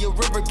 Cry me a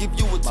river, give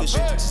you a tissue.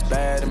 It's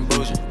bad and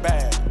bullshit,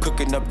 bad.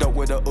 Cooking up dope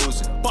with a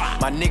Uzi.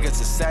 My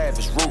niggas is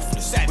savage,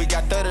 ruthless. We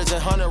got 30s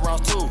and 100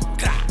 rounds too.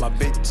 My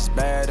bitch is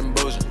bad and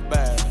bullshit,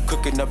 bad.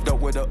 Cooking up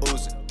dope with a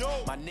Uzi.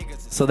 My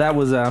niggas. So that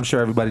was, I'm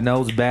sure everybody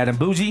knows, Bad and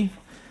Bougie.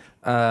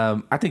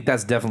 I think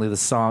that's definitely the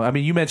song. I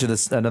mean, you mentioned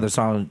another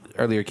song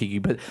earlier, Kiki,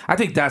 but I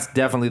think that's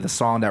definitely the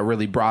song that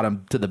really brought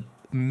him to the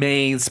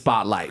main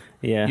spotlight.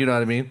 Yeah. You know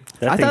what I mean?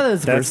 I thought it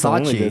was that's the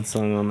only Versace. good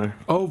song on there.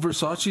 Oh,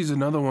 Versace's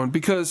another one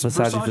because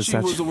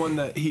Versace was the one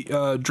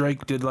that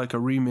Drake did like a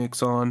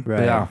remix on.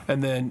 Right. Yeah.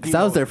 And then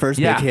That was their first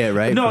big hit,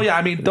 right? No, yeah.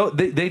 I mean,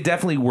 they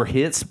definitely were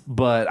hits,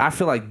 but I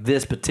feel like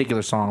this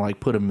particular song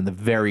like put him in the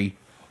very,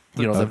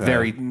 the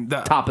very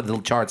top of the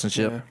charts and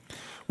shit. Yeah.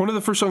 One of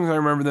the first songs I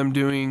remember them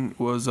doing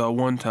was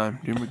One Time.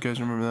 Do you guys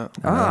remember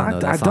that?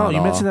 I don't.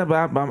 You mentioned that,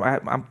 but I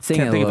can't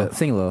think of it.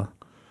 Sing a little.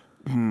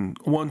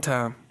 One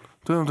Time.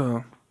 Dun,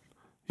 dun.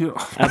 That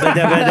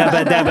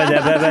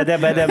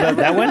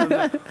one?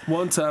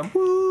 One Time.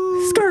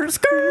 Skirt.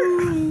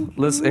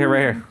 Let's here,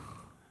 right here.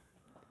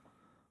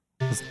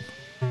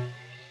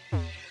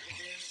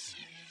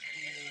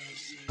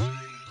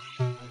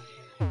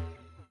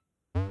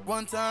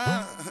 One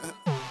time.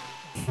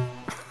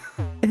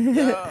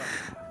 Yeah.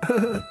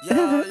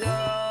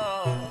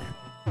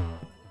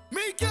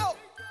 Migos.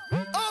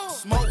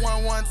 Smoke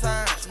one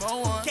time.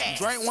 Smoke one.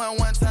 Drink one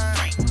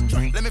time.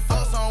 Let me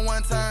fuck on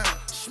one time.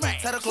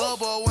 Tell the club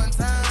or one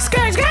time.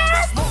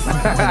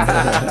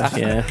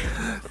 Yeah.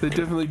 They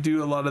definitely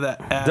do a lot of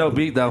that. Dope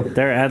beat though.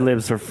 Their ad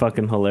libs are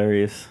fucking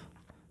hilarious.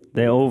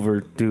 They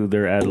overdo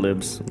their ad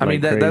libs. I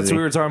mean, that's what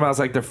we were talking about. It's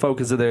like the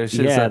focus of their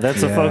shit. Yeah,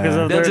 that's the focus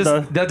of their.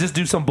 They'll just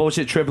do some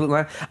bullshit triplet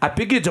line. I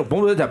pick it up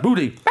that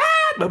booty.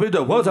 You know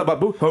what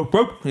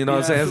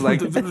I'm saying? It's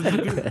like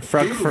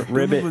front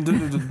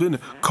ribbit.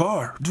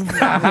 Car.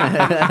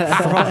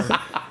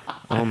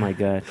 Oh my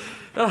god.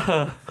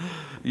 Yeah,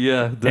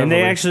 definitely. And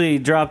they actually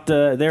dropped.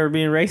 They were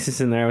being racist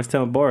in there. I was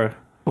telling Bora.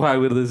 Why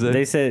would they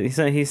say? They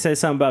said he said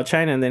something about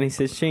China, and then he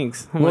said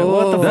chinks. I'm Whoa. like,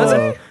 what the Does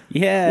fuck? it?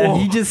 Yeah. Whoa.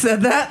 You just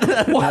said that?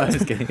 What? No, I'm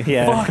just kidding.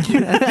 Yeah. Fuck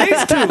you.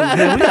 These two.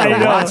 Man, we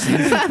gotta watch these.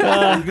 We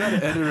gotta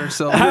edit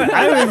ourselves.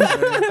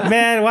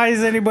 Man, why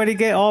does anybody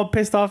get all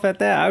pissed off at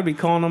that? I would be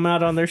calling them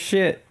out on their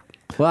shit.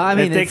 Well, I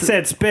mean, if they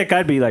said spick,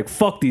 I'd be like,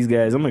 fuck these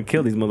guys. I'm gonna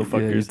kill these Yeah,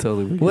 motherfuckers. you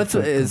totally.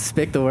 is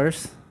Spick the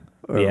worst?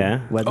 Or Yeah.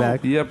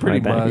 Wetback? Yeah, pretty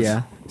Like that. much.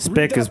 Yeah.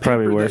 Spick is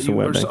probably worse than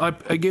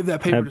wetback. I gave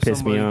that paper That to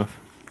pissed me somebody. off.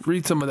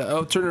 Read some of that.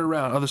 Oh, turn it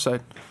around. Other side.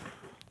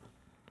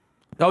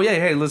 Oh yeah,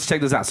 hey, let's check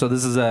this out. So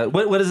this is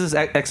what is this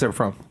excerpt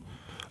from?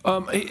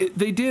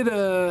 They did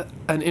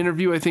an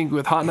interview, I think,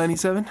 with Hot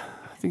 97.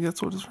 I think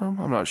that's what it's from.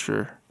 I'm not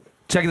sure.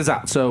 Check this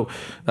out. So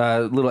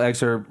little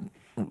excerpt,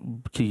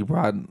 Kiki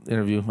Broad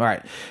interview. All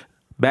right.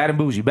 Bad and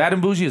Bougie. Bad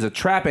and Bougie is a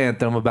trap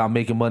anthem about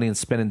making money and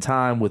spending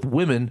time with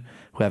women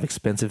who have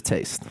expensive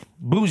taste.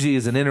 Bougie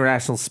is an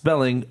international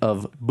spelling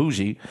of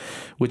bougie,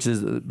 which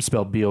is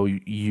spelled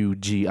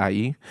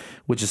B-O-U-G-I-E,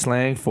 which is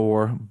slang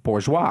for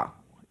bourgeois.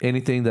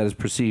 Anything that is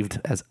perceived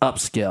as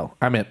upscale.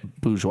 I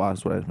meant bourgeois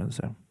is what I was meant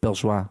to say.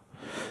 Bourgeois.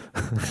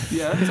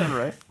 Yeah, that sounds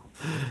right.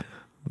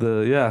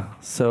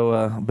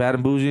 So Bad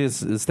and Bougie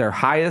is their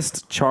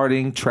highest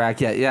charting track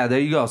yet. Yeah,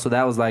 there you go. So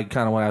that was like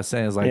kind of what I was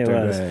saying. Is like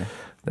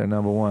they're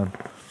number one.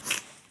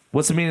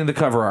 What's the meaning of the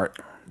cover art?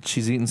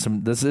 She's eating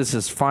some. This is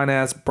just fine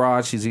ass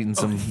broad. She's eating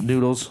some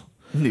noodles.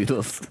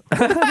 Noodles. On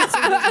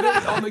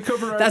the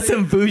cover art, That's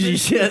some bougie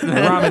shit,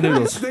 man. Ramen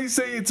noodles. They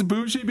say it's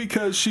bougie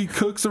because she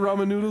cooks the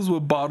ramen noodles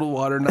with bottled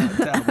water, not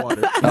tap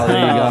water. Oh,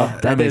 there you go.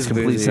 That makes is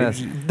complete bougie.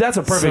 sense. That's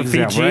a perfect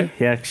example, Fiji. right?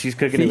 Yeah, she's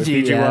cooking it with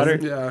Fiji, Fiji yeah. water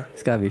Yeah.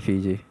 It's gotta be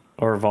Fiji.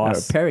 or Or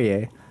Voss.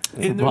 Perrier.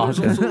 And there's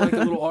also like a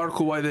little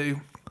article why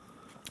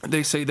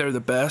they say they're the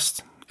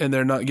best and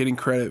they're not getting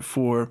credit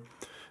for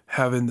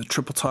having the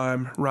triple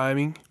time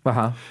rhyming.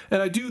 Uh-huh.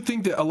 And I do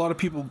think that a lot of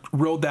people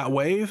rode that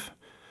wave,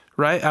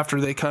 right?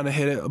 After they kind of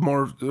hit it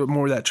more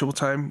that triple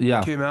time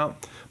came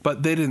out.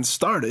 But they didn't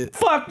start it.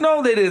 Fuck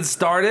no, they didn't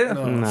start it.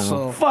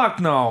 So Fuck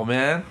no,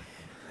 man.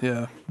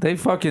 Yeah. They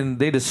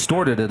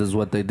distorted it is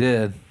what they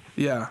did.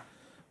 Yeah.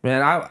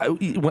 Man,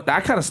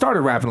 I kind of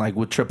started rapping like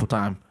with Triple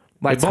Time.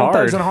 Like It's Bone hard.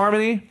 Thugs and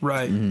Harmony.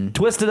 Right.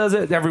 Twisted does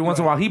it every once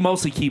in a while. He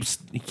mostly keeps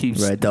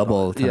Right,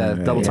 double time. yeah,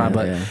 right, double time.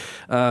 yeah.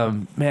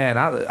 But man,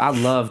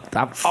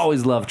 I've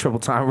always loved Triple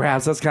Time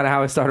raps. That's kind of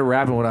how I started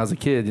rapping when I was a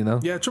kid, you know.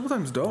 Yeah, Triple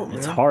Time's dope, man.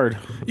 It's hard.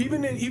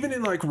 Even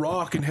in like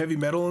rock and heavy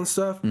metal and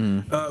stuff,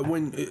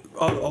 when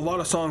a lot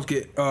of songs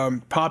get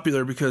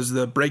popular because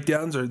the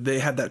breakdowns they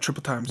had that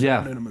Triple Time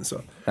sound in them and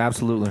stuff.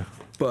 Absolutely.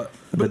 But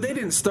they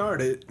didn't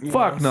start it.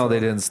 Fuck no,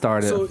 they didn't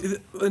start it. So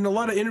in a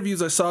lot of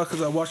interviews I saw,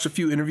 because I watched a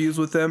few interviews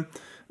with them,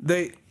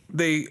 they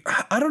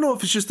I don't know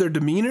if it's just their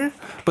demeanor,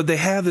 but they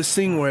have this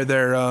thing where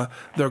they're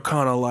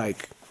kind of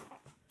like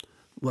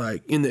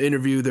in the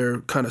interview they're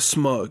kind of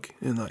smug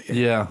and like,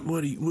 Yeah.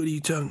 what are you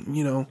talking,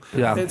 you know?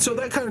 Yeah. And so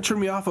that kind of turned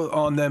me off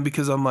on them,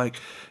 because I'm like,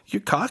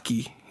 you're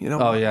cocky, you know?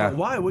 Oh, yeah.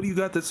 Why? What do you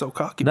got that's so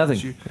cocky? Nothing.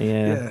 about you?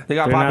 Yeah. They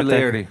got They're not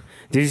popularity.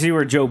 Did you see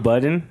where Joe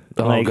Budden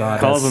Oh, God,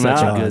 calls him that's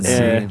such out? a good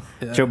Yeah. scene.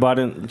 Yeah.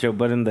 Joe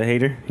Budden the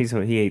hater. He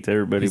hates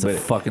everybody, He's but a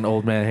fucking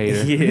old man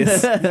hater. he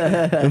is.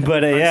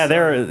 But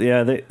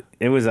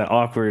it was an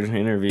awkward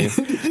interview.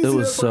 It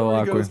was so He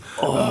awkward.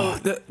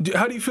 goes,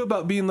 how do you feel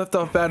about being left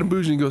off Bad and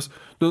Bougie? And he goes,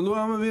 don't know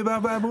how I'm gonna be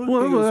about Bad and Bougie.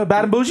 What, He goes,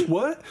 Bad and Bougie?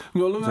 What?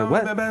 You don't know how I'm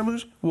what? about Bad and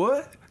Bougie?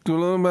 What? You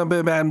don't know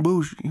about Bad and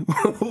Bougie?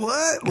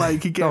 What?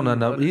 Like he can't. Don't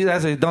know. He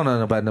actually don't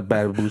know about the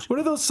Bad and Bougie. What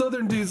are those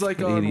Southern dudes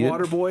like on Idiot.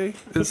 Waterboy?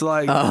 It's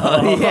like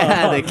Oh,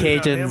 yeah, the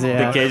Cajuns.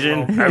 Yeah. The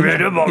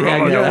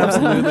Cajun. Yeah,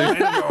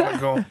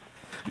 absolutely.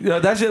 Yeah,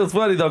 that shit was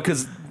funny though,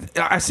 because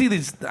I see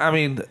these. I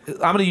mean,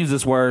 I'm gonna use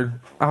this word.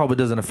 I hope it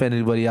doesn't offend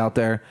anybody out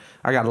there.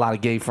 I got a lot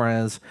of gay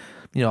friends.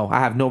 You know, I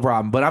have no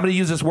problem, but I'm gonna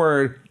use this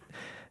word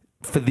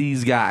for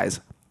these guys.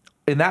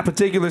 In that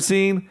particular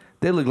scene,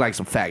 they look like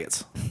some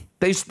faggots.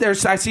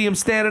 I see them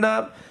standing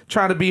up,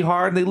 trying to be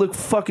hard, and they look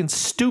fucking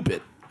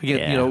stupid.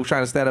 Again, you know,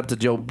 trying to stand up to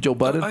Joe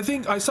Budden. I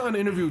think I saw an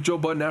interview with Joe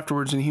Budden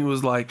afterwards, and he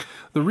was like,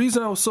 the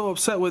reason I was so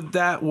upset with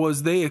that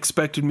was they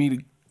expected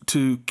me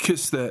to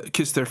kiss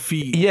their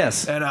feet.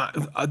 Yes. And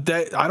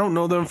I don't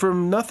know them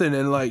from nothing.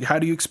 And like, how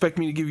do you expect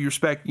me to give you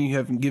respect? You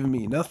haven't given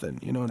me nothing.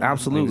 You know what I mean?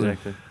 Absolutely.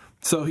 Exactly.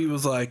 So he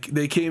was like,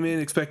 they came in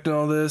expecting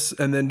all this,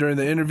 and then during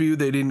the interview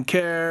they didn't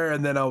care,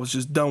 and then I was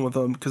just done with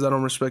them because I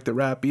don't respect the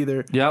rap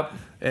either. Yep.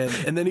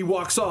 And then he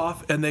walks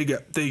off, and they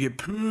get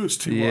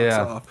pissed. He walks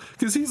off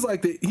because he's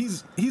like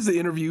he's the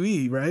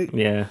interviewee, right?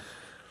 Yeah.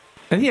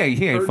 And he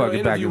ain't Or no,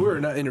 fucking back. interviewer,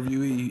 not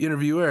interviewee,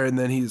 interviewer, and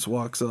then he just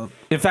walks up.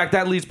 In fact,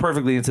 that leads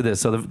perfectly into this.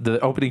 So the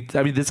opening,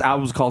 I mean, this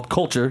album's called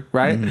Culture,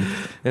 right? And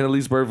it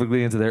leads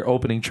perfectly into their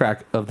opening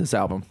track of this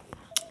album.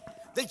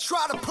 They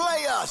try to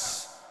play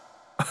us.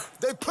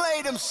 They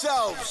play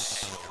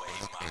themselves.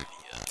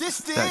 This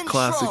the That intro.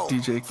 classic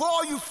DJ For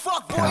all you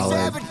fuckboys Khaled. that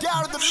haven't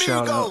doubted the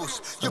Shout out.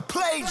 Migos, you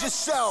played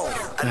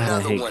yourself. I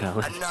Another hate one,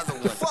 Khaled. another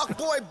one.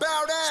 Fuckboy,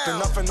 bow Spin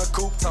down. up in the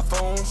coupe,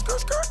 typhoon.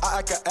 I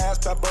act a ass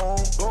baboon.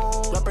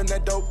 Boom. Rapping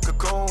that dope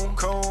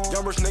cocoon.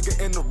 Young rich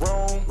nigga in the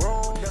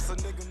room. That's a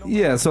nigga no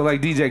Yeah, so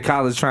like DJ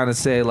Khaled's trying to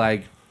say,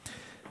 like,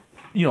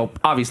 you know,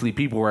 obviously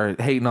people are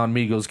hating on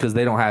Migos because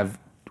they don't have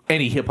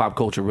any hip hop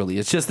culture really.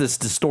 It's just this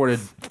distorted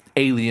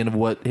alien of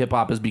what hip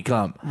hop has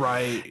become.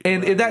 Right.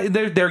 And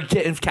they're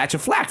catching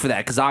flack for that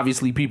because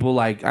obviously people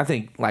like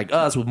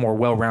us with more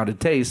well-rounded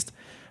taste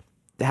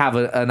have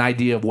an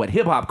idea of what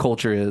hip hop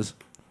culture is,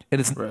 and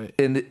it's Right.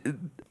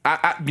 and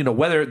I you know,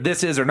 whether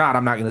this is or not,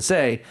 I'm not going to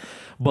say,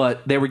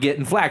 but they were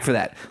getting flack for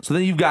that. So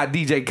then you've got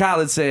DJ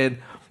Khaled saying,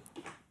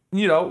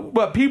 you know,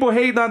 but people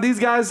hating on these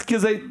guys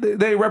because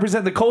they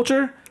represent the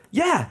culture.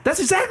 Yeah, that's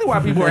exactly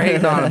why people are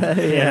hating on him.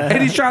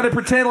 And he's trying to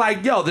pretend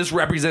like, yo, this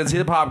represents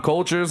hip hop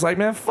culture. It's like,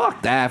 man,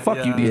 fuck that.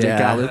 Fuck you, DJ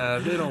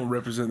Khaled. They don't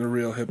represent the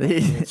real hip hop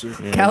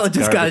culture. Khaled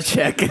just got a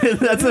check.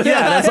 That's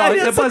That's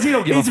all. Plus, he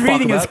don't give He's a fuck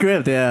reading a about-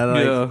 script. Yeah.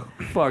 Like,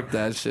 Yeah, fuck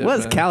that shit. what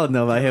does man. Khaled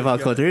know about hip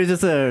hop culture? He's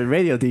just a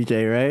radio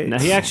DJ, right? Now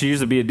he actually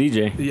used to be a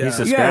DJ. He used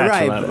to Yeah, scratch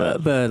right. a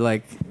lot, But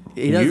like,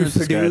 he He doesn't used to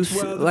produce.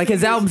 scratch. Well, the Like his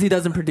thing is- albums, he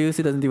doesn't produce.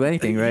 He doesn't do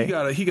anything, right?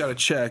 He got a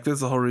check. That's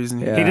the whole reason.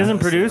 Yeah. he doesn't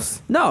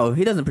produce. No,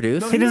 he doesn't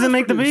produce. He doesn't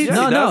make the beats.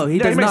 Yeah, No, he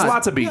does makes not.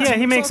 lots of beats. Yeah,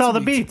 he makes lots all of the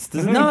beats.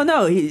 beats. Doesn't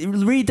No, he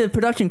read the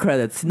production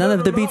credits. None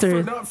of the beats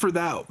are. not for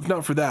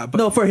that. But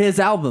No, for his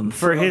albums.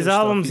 For his other stuff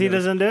albums, he he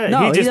does. doesn't do it.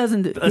 No, he just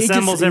doesn't. He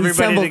assembles just everybody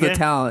assembles the together.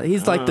 talent.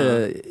 He's like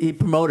the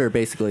promoter,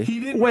 basically. he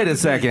didn't. Wait a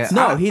second.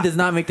 No, he does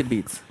not make the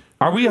beats.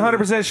 Are we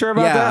 100% sure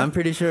about Yeah, that? I'm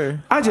pretty sure.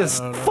 I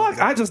just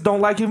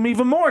don't like him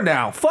even more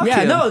now. Fuck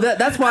Yeah, him. no,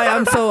 that's why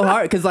I'm so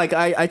hard because like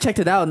I checked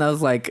it out and I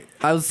was like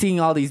I was seeing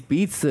all these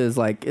beats as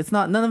like it's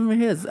not none of them are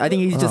his. I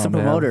think he's just Oh, a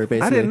promoter man.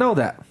 basically. I didn't know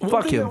that. One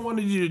Fuck thing I him.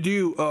 wanted you to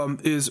do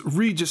is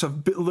read just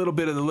little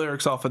bit of the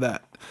lyrics off of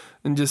that,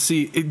 and just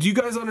see. Do you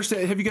guys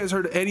understand? Have you guys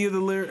heard any of the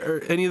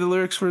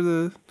lyrics for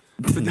the?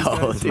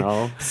 No, dude.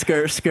 No.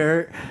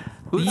 Skirt.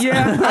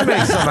 Yeah, I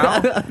make some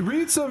out.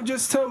 Read some.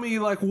 Just tell me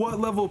like what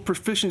level of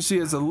proficiency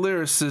as a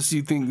lyricist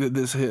you think that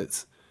this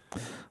hits.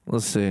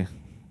 Let's see.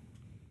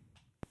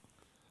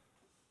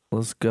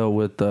 Let's go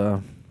with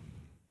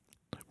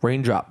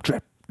raindrop,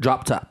 drip,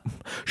 drop top,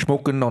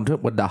 smoking on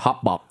it with the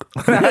hot box.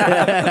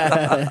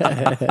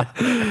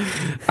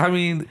 I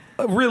mean,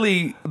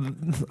 really,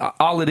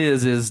 all it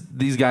is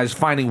these guys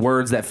finding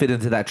words that fit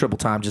into that triple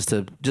time just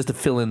to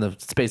fill in the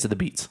space of the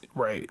beats.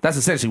 Right. That's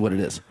essentially what it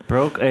is.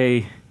 Break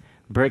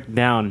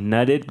down,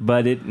 nutted,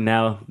 butted.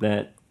 Now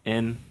that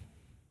N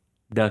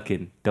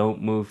ducking.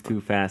 Don't move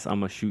too fast.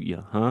 I'ma shoot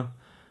ya, huh?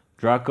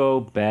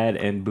 Draco, bad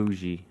and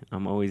bougie.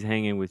 I'm always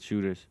hanging with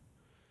shooters.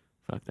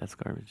 Fuck, that's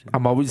garbage.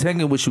 I'm always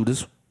hanging with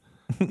shooters.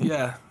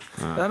 Yeah,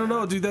 I don't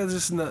know, dude. That's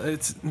just not,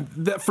 it's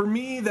that for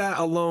me. That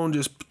alone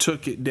just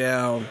took it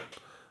down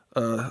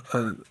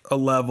a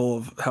level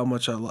of how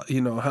much I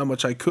how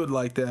much I could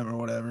like them or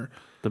whatever.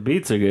 The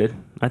beats are good.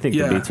 I think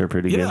the beats are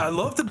pretty good. Yeah, I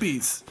love the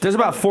beats. There's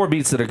about 4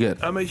 beats that are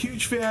good. I'm a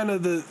huge fan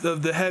of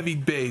the heavy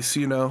bass.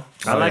 I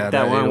like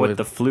that one with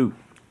the flute.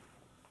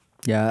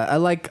 Yeah, I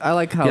like how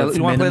it's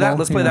you want to play that?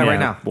 Let's play that right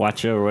now.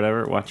 Watch it or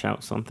whatever. Watch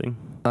out something.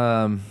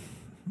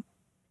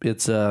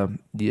 It's fuck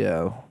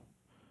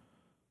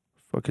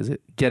is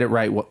it? Get it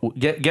right.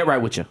 Get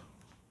right with you.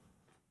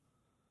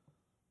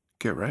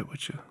 Get right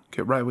with you.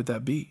 Get right with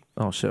that beat.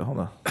 Oh shit! Hold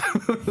on.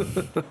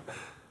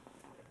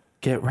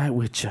 Get right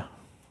with you.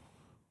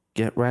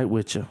 Get right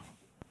with you.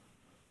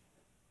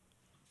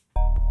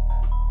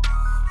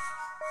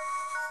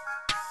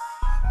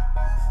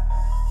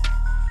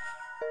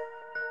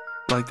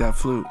 Like that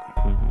flute.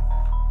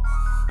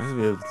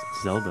 Maybe it's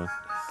Zelda.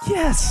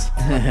 Yes.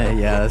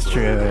 Yeah, that's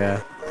true.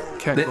 Yeah.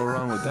 Can't go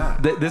wrong with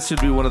that. This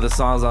should be one of the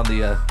songs on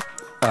the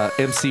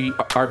MC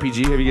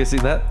RPG. Have you guys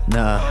seen that?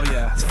 No. Oh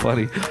yeah. It's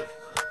funny.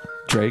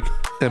 Drake,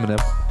 Eminem,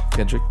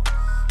 Kendrick.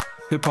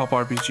 Hip hop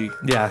RPG.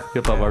 Yeah,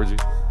 hip hop RPG.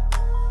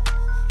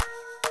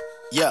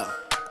 Yeah.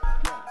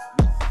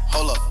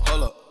 Hold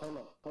up.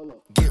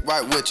 Get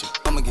right with you.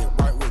 I'ma get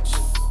right with you.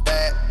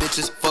 Bad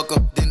bitches, fuck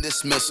them, then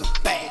dismiss them.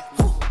 Bad.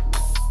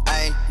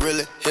 I ain't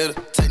really here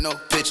to take no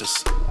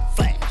pictures.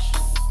 Flash.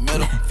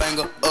 Middle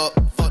finger up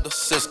for the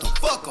system.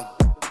 Fuck them.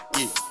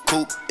 Yeah.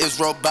 Coupe is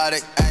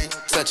robotic, I ain't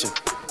touching.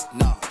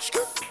 Nah.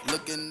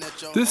 Looking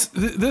at your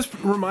This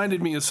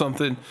reminded me of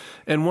something,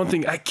 and one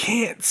thing I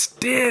can't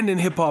stand in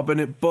hip hop, and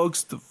it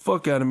bugs the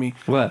fuck out of me.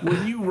 What?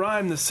 When you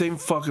rhyme the same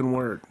fucking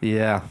word.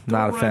 Yeah,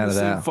 not a fan of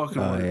that. Word.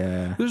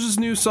 Yeah. There's this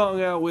new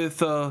song out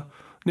with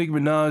Nicki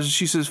Minaj.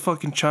 She says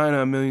 "fucking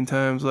China" a million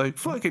times. Like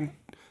fucking.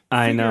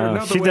 I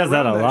know. She does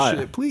that a lot.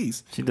 Shit,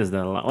 please. She does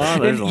that a lot. Well,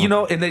 there's a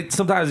lot. And, and they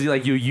sometimes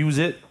you use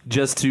it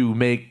just to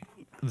make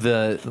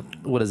the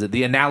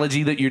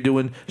analogy that you're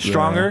doing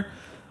stronger.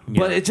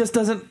 But it just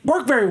doesn't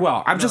work very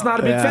well. I'm just not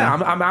a big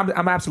fan.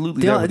 I'm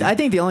absolutely. I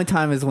think the only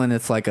time is when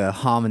it's like a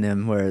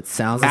homonym where it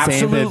sounds the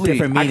same but Absolutely.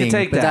 different I can meaning.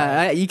 take but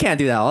that. you can't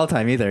do that all the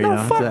time either. No, you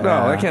know? fuck So,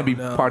 no. That can't be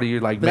part of your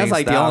But main that's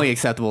like style. the only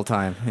acceptable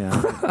time.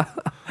 Yeah.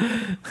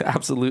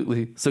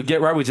 Absolutely. So get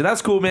right with you.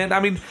 That's cool, man.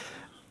 I mean,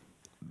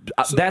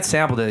 that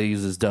sample that he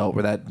uses is dope,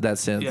 or that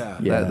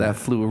synth, that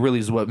flute really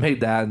is what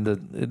made that, and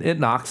it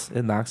knocks.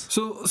 It knocks.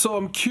 So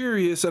I'm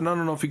curious, and I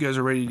don't know if you guys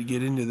are ready to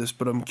get into this,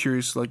 but I'm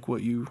curious, like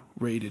what you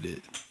rated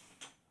it.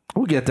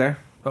 We'll get there.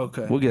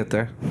 Okay. We'll get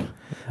there.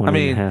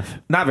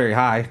 1.5. Not very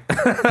high.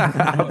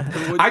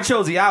 I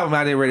chose the album.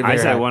 I didn't rate it very I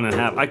said high.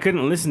 1.5. I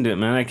couldn't listen to it,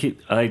 man.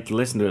 I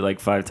listened to it like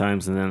 5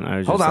 times, and then I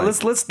was Hold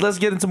just on. like, Let's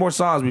get into more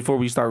songs before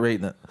we start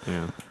rating it.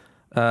 Yeah.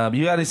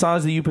 You got any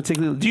songs that you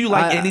particularly? Do you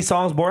like any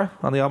songs, Bora,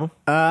 on the album?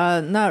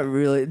 Not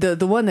really. The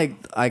one that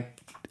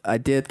I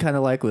did kind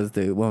of like was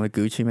the one with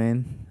Gucci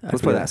Mane. Let's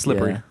play that.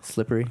 Slippery. Yeah,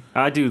 Slippery.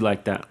 I do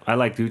like that. I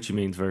like Gucci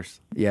Mane's verse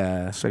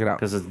Yeah. Let's check it out.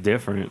 because it's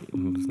different.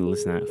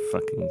 Listen to that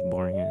fucking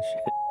boring ass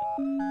shit.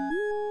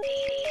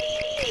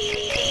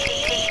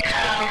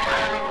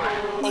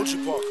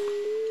 Ocean Park.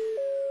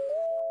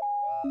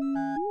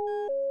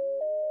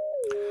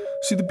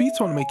 See, the beats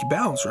want to make you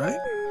bounce, right?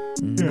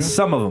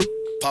 Some of them.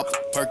 Pop a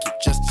perky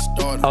just to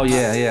start. Oh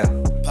yeah.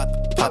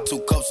 Pop 2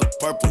 cups of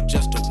purple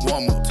just to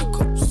warm up. 2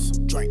 cups.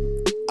 Drink.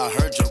 I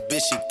heard your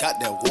bitch, she got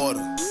that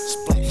water.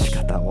 Splash.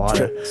 Got that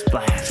water.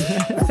 Splash.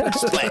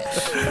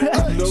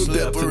 Splash. No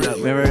Slippery.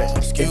 Remember,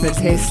 if it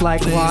tastes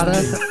like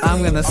water,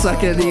 I'm gonna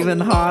suck it even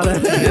harder.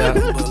 Believe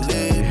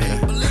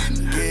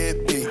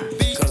me,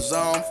 cause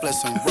I'm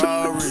flexing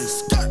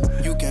Rarries.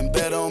 You can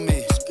bet on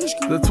me.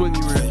 That's when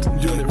you were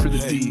doing it for the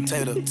D.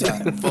 Tater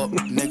tot, fuck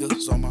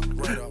niggas on my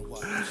radar.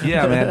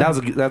 Yeah, man. That's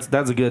a good.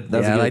 That's a good.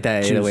 I like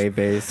that choose. 808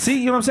 bass. See,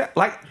 you know what I'm saying?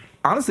 Like,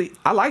 honestly,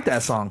 I like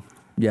that song.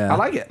 Yeah. I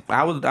like it.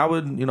 I would.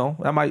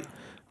 I might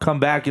come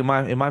back in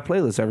my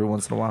playlist every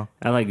once in a while.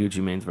 I like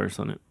Gucci Mane's verse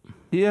on it.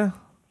 Yeah,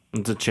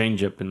 It's a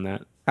change up in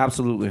that.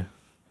 absolutely.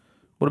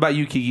 What about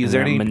you, Kiki? Is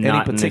there any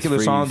particular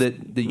song that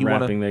you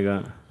want rapping to they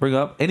got? bring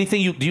up?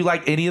 Anything do you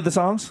like any of the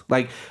songs?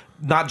 Like,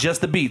 not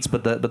just the beats,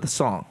 but the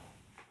song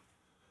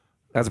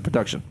as a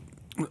production.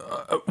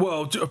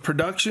 Well,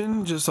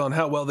 production, just on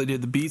how well they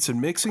did the beats and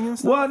mixing and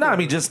stuff. Well, no, I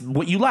mean just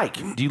what you like.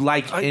 Do you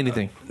like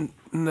anything?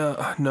 No.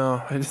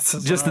 It's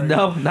Just sorry.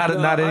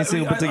 not any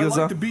single particular I like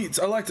song. the beats.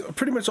 I liked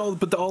pretty much all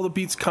the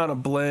beats kind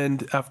of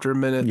blend after a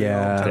minute.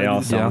 Yeah. kinda They all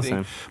do sound the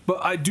thing. same.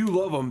 But I do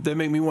love them. They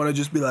make me want to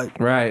just be like,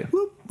 Right.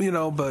 whoop,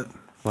 but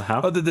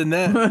Wow. Other than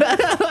that,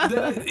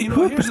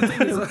 here's the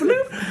thing: is like,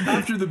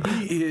 after the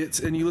beat hits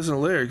and you listen to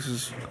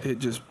lyrics, it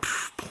just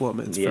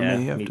plummets for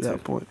me after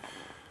that point.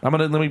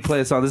 Let me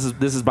play a song. This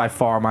is by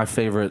far my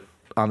favorite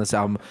on this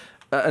album.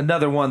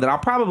 Another one that I'll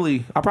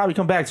probably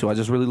come back to. I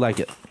just really like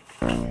it.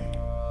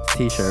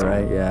 T-shirt,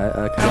 right? Yeah,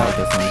 I kind of like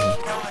this one.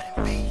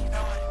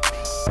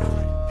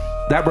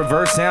 That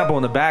reverse sample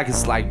in the back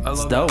is like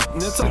it's dope. That.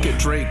 It's like a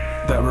Drake,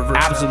 that reverse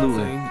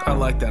Absolutely. thing. I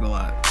like that a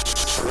lot.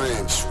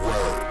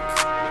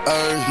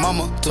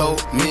 Mama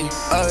told me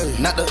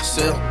not to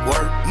sell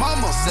word.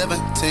 Mama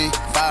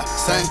 17.5,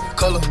 same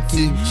color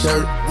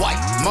t-shirt, white.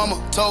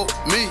 Mama told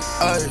me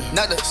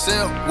not to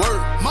sell word.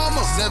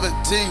 Mama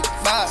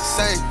 17.5,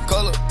 same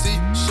color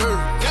t-shirt.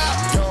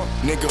 Yeah. Young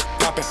nigga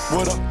poppin'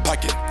 with a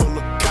pocket full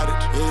of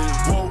cottage.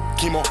 Whoa,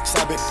 chemo,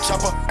 sobbing,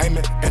 chopper,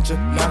 aiming at your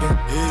noggin.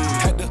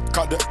 Had to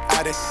call the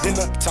addy, then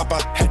the top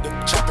I had to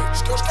chop it.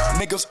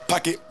 Niggas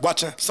pocket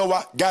watching, so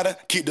I gotta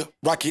keep the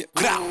rocket.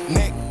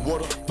 Neck,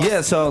 water.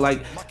 Yeah, so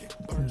like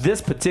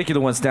this particular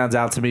one stands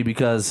out to me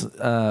because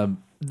the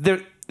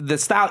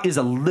style is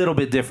a little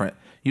bit different.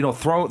 You know,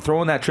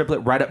 throwing that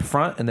triplet right up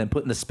front and then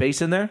putting the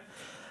space in there.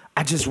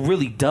 I just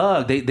really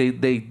dug. They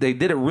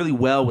did it really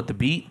well with the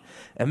beat.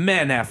 And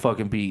man, that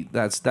fucking beat,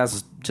 that's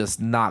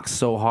just knocked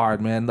so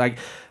hard, man. Like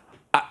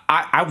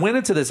I went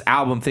into this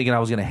album thinking I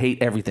was gonna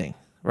hate everything,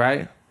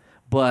 right?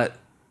 But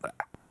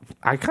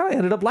I kind of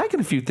ended up liking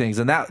a few things,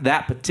 and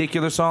that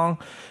particular song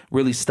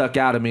really stuck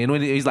out at me. And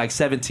when he's like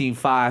 17.5,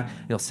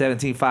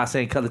 17.5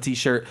 same color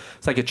t-shirt,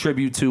 it's like a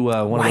tribute to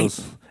one of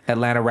those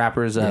Atlanta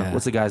rappers.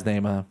 What's the guy's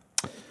name?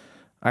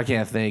 I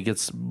can't think.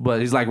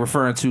 But he's like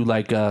referring to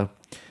like the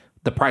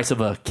price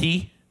of a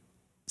key.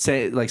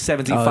 Say like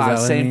 17.5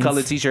 same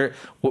color t-shirt,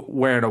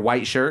 wearing a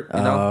white shirt. You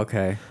know? Oh,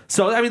 okay.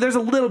 So I mean, there's a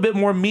little bit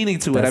more meaning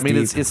to it. That's I mean,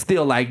 deep. it's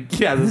still like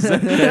that's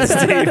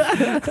deep.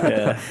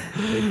 Yeah.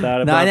 They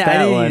thought about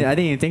that one. I didn't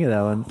even think of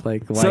that one.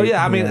 Like, white, So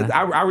yeah, I mean,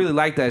 I really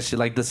like that shit.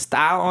 Like the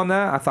style on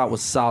that, I thought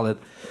was solid.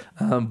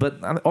 But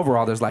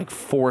overall, there's like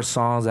 4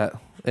 songs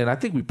and I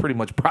think we pretty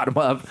much brought them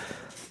up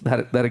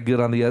that are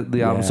good on the album.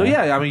 Yeah. So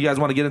yeah, I mean, you guys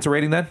want to get into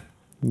rating then?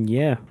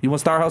 Yeah. You want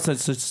to start out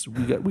since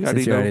we got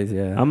Since you already-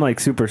 Dino? yeah. I'm like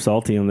super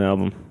salty on the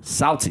album.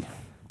 Salty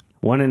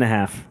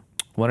 1.5.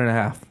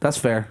 1.5. That's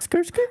fair.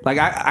 Skirt. Like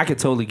I could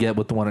totally get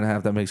with the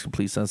 1.5. That makes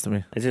complete sense to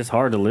me. It's just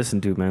hard to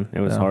listen to, man. It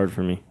was Yeah. hard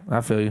for me.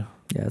 I feel you.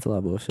 Yeah, it's a lot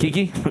of bullshit.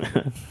 Kiki,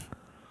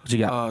 what you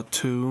got?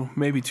 2,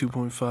 maybe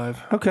 2.5.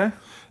 Okay,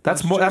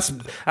 that's more.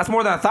 just- That's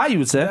more than I thought you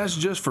would say. That's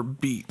just for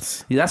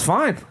beats. Yeah, that's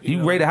fine.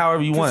 You rate it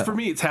however you 'Cause want. for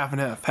me, it's half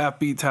and half. Half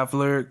beats, half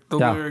lyric. The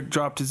Yeah. lyric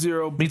dropped to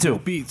 0. Me too. The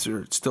beats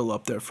are still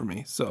up there for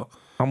me. So,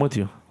 I'm with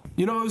you.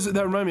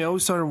 that reminded me. I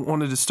always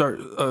wanted to start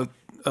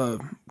a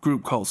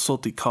group called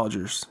Salty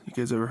Codgers. You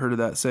guys ever heard of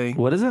that saying?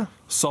 What is it?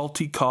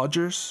 Salty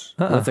Codgers.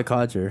 What's a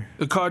codger?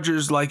 A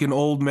codger's like an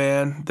old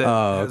man that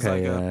has okay,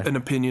 like yeah. an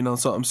opinion on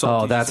something.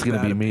 Salty that's is a gonna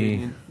bad be me.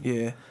 opinion.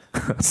 Yeah.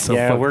 So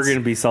Yeah, fucking- we're going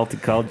to be salty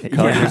codgers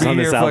Yeah, on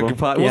this album.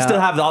 We'll Yeah. still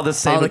have all the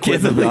same All the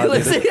kids will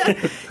equipment. be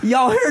listening.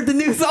 Y'all heard the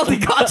new salty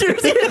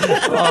codgers?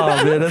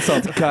 Oh man, that's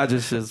salty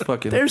codgers shit is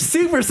fucking. They're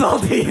super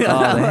salty.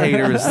 Oh, the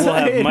haters. We'll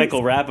have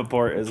Michael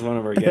Rappaport as one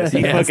of our guests.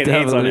 He Yes, fucking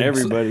hates on definitely.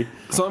 everybody.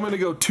 So I'm gonna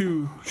go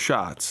 2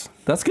 shots.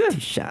 That's good.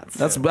 Shots.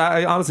 That's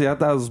honestly, I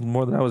thought it was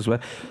more than I was.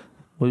 What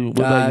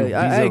about you?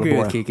 I These agree other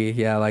with boy. Kiki.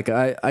 Yeah, like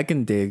I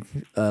can dig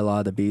a lot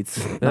of the beats.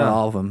 Not Yeah.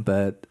 all of them,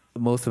 but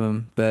most of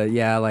them. But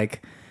yeah,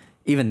 like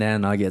even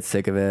then I get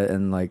sick of it,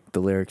 and like the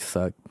lyrics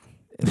suck.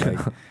 It's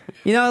like, like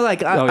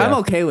Oh, yeah. I'm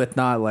okay with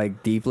not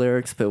like deep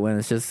lyrics, but when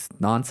it's just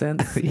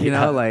nonsense,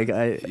 like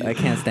I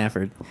can't stand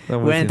for it. I'm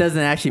with When you. it doesn't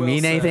actually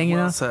mean anything,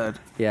 Well said.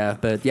 Yeah,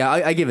 but yeah,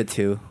 I give it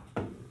 2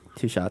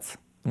 shots.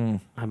 How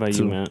about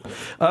you, Matt?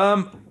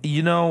 I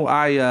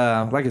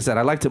like I said,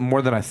 I liked it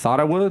more than I thought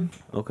I would.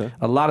 Okay.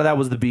 A lot of that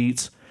was the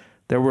beats.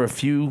 There were a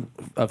few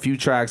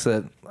tracks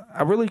that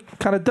I really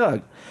kind of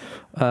dug.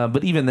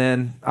 But even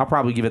then, I'll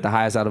probably give it the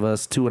highest out of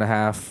us.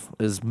 2.5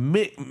 is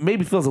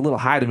maybe feels a little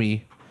high to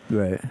me.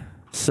 Right.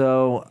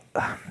 So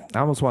I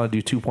almost want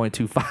to do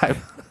 2.25.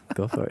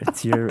 Go for it.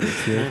 It's your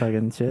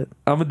fucking shit.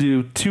 I'm gonna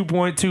do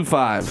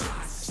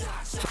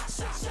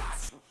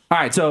 2.25. All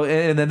right. So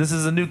and then this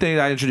is a new thing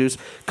that I introduced.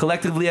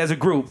 Collectively as a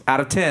group, out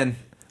of 10,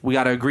 we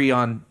got to agree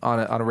on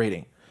a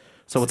rating.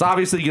 So it's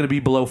obviously going to be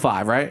below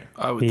 5, right?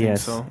 I would think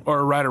Yes. so.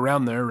 Or right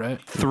around there, right?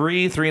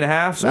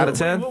 3.5 out of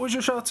 10. What was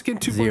your shots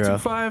again? 0.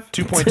 2.25?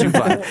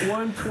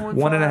 2.25.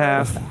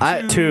 1.5.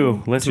 1.5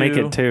 2. Let's make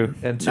it 2.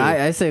 and 2.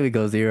 I say we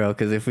go 0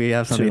 because if we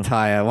have something 2.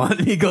 tie, I want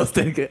Migos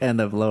to end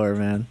up lower,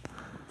 man.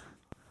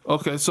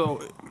 Okay,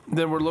 so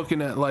then we're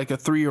looking at like a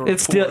 3 or a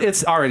 4.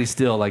 It's already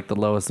still like the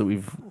lowest that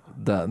we've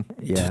done.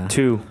 Yeah.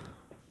 2.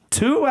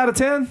 2 out of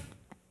 10.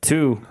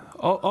 2.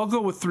 I'll go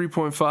with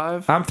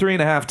 3.5. I'm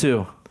 3.5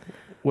 too.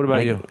 What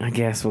about you? I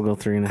guess we'll go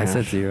 3.5. I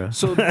said 0.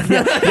 So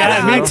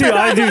Yeah, me too.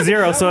 I do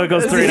 0, so it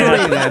goes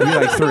 3.5. Then you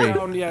like 3.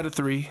 down, yeah, to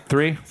 3.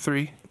 3.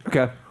 3.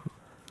 Okay. I think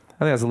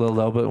that's a little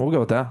low, but we'll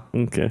go with that.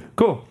 Okay.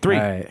 Cool. 3.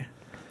 All right.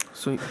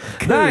 So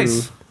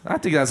Nice. I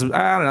think that's.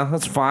 I don't know.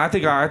 That's fine. I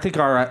think our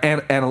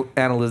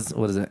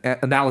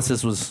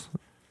analysis was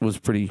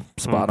pretty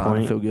spot on.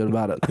 I feel good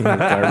about it.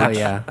 Oh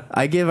yeah,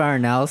 I give our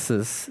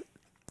analysis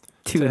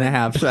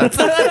 2.5 shots.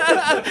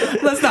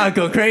 Let's not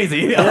go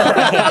crazy. We weren't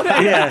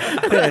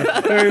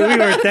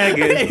that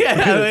good.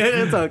 Yeah,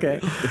 it's okay.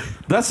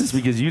 That's just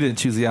because you didn't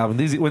choose the album.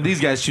 When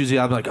these guys choose the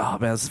album, like, oh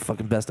man, this is the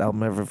fucking best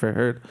album I've ever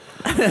heard.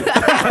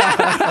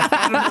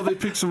 I don't know. They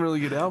picked some really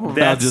good albums.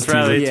 That's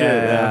probably true.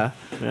 Yeah.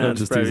 That's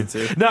just probably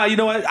teasing. true. No, you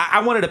know what?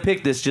 I wanted to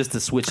pick this just to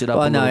switch it up.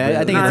 Well, a no, little bit.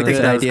 I think it's a good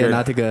that was idea great.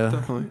 not to go.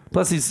 Definitely.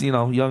 Plus, these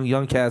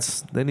young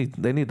cats, they need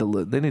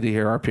to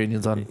hear our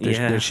opinions on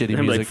their shitty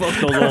I'm music. like,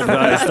 fuck those old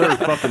guys. They're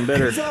fucking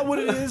bitter. Is that what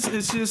it is?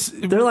 It's just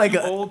They're like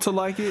old to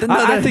like it.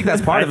 I think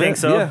that's part I of it. think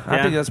so. Yeah, I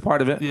Yeah. think that's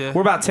part of it. Yeah.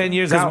 We're about 10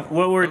 years out.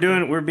 What we're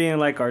doing, we're being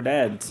like our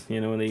dads. You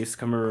know, when they used to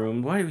come in a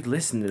room, why do we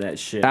listen to that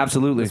shit?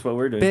 Absolutely. That's what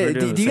we're doing. We're But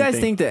doing do you the guys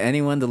same think that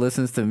anyone that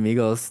listens to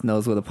Migos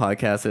knows what a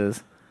podcast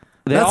is?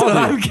 They That's all what do.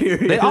 I'm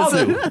curious. They all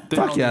do. They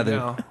Fuck all yeah, do they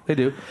now. they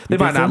do. They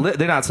might not. Might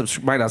not Do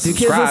subscribe.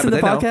 kids listen but to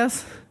they know.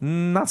 podcasts?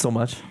 Not so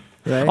much.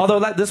 Right. Although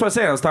that's what I was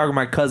saying. I was talking to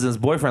my cousin's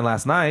boyfriend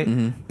last night,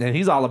 and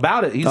he's all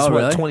about it. He's Oh,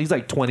 really? 20. He's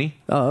like 20,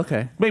 Oh,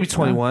 okay. maybe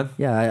 21.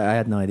 Yeah, I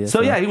had no idea.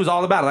 So yeah, he was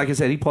all about it. Like I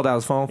said, he pulled out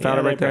his phone, found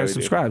Yeah, it right they there, and probably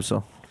do. subscribed.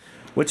 So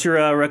What's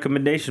your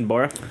recommendation,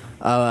 Bora?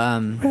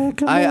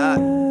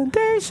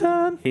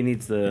 recommendation. He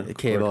needs the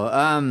Cable.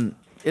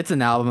 It's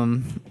an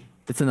album.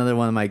 It's another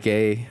one of my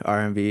gay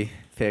R&B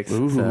picks.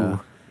 So,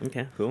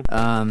 Okay, cool.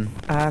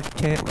 I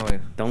can't. Oh, wait.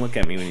 Don't look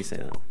at me when you say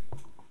that.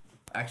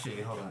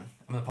 actually, hold on.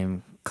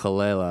 I'm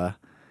Kalela,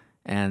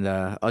 and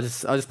I'll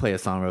just play a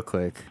song real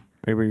quick.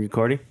 Are we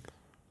recording?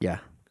 Yeah.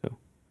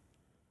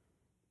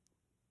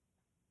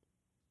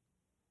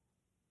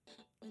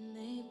 When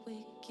they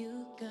wake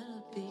you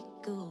gotta be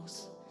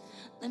ghost.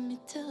 Let me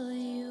tell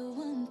you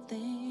one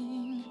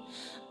thing.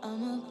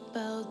 I'm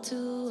about to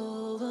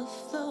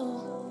overflow.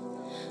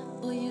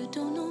 Boy, you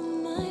don't know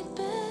my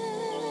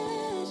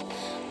bed.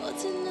 Well,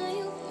 tonight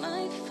you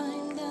might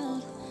find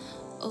out.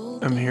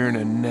 I'm hearing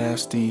a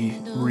nasty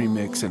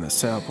remix and a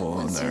sample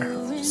on there.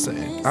 Just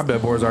saying. I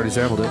bet Bora's already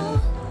sampled it.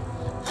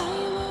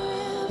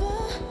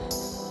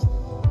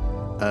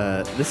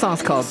 This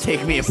song's called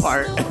 "Take Me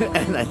Apart,"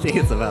 and I think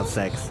it's about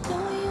sex.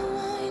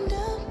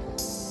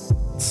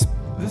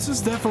 This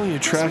is definitely a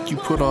track you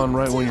put on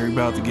right when you're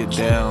about to get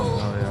down.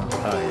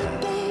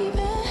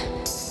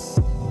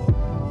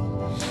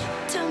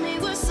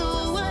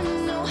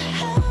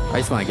 I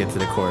just want to get to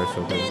the chorus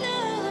real quick.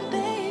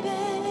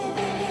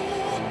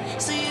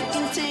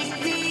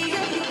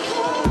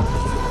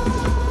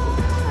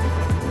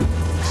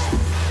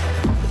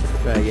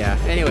 But yeah.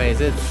 Anyways,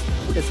 it's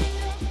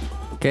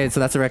okay. So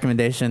that's a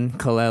recommendation.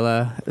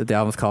 Kalela. The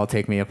album's called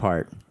 "Take Me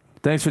Apart."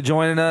 Thanks for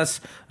joining us.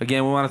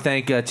 Again, we want to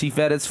thank Chief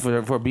Edits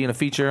for being a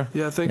feature.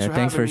 Yeah, thanks for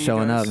Thanks having for me,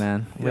 showing guys. up,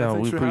 man. Yeah,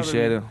 we thanks for having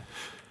appreciate me. it.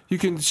 You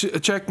can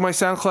check my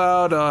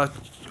SoundCloud,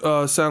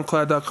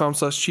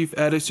 soundcloud.com/Chief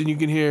Edits, and you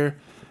can hear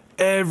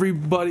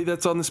everybody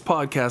that's on this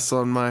podcast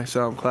on my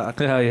SoundCloud.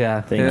 Hell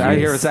yeah. Thank I you.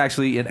 hear it's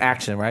actually in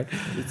action, right?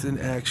 It's in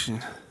action.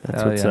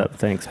 That's Hell what's yeah. up.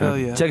 Thanks, man. Hell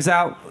yeah. Check us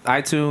out.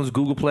 iTunes,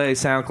 Google Play,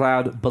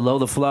 SoundCloud, Below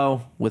the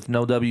Flow with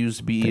no W's,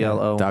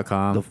 BELO.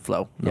 .com. The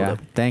Flow. No Yeah.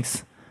 W.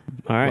 Thanks.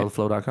 All right.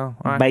 BelowTheFlow.com.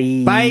 All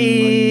right.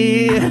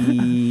 Bye. Bye.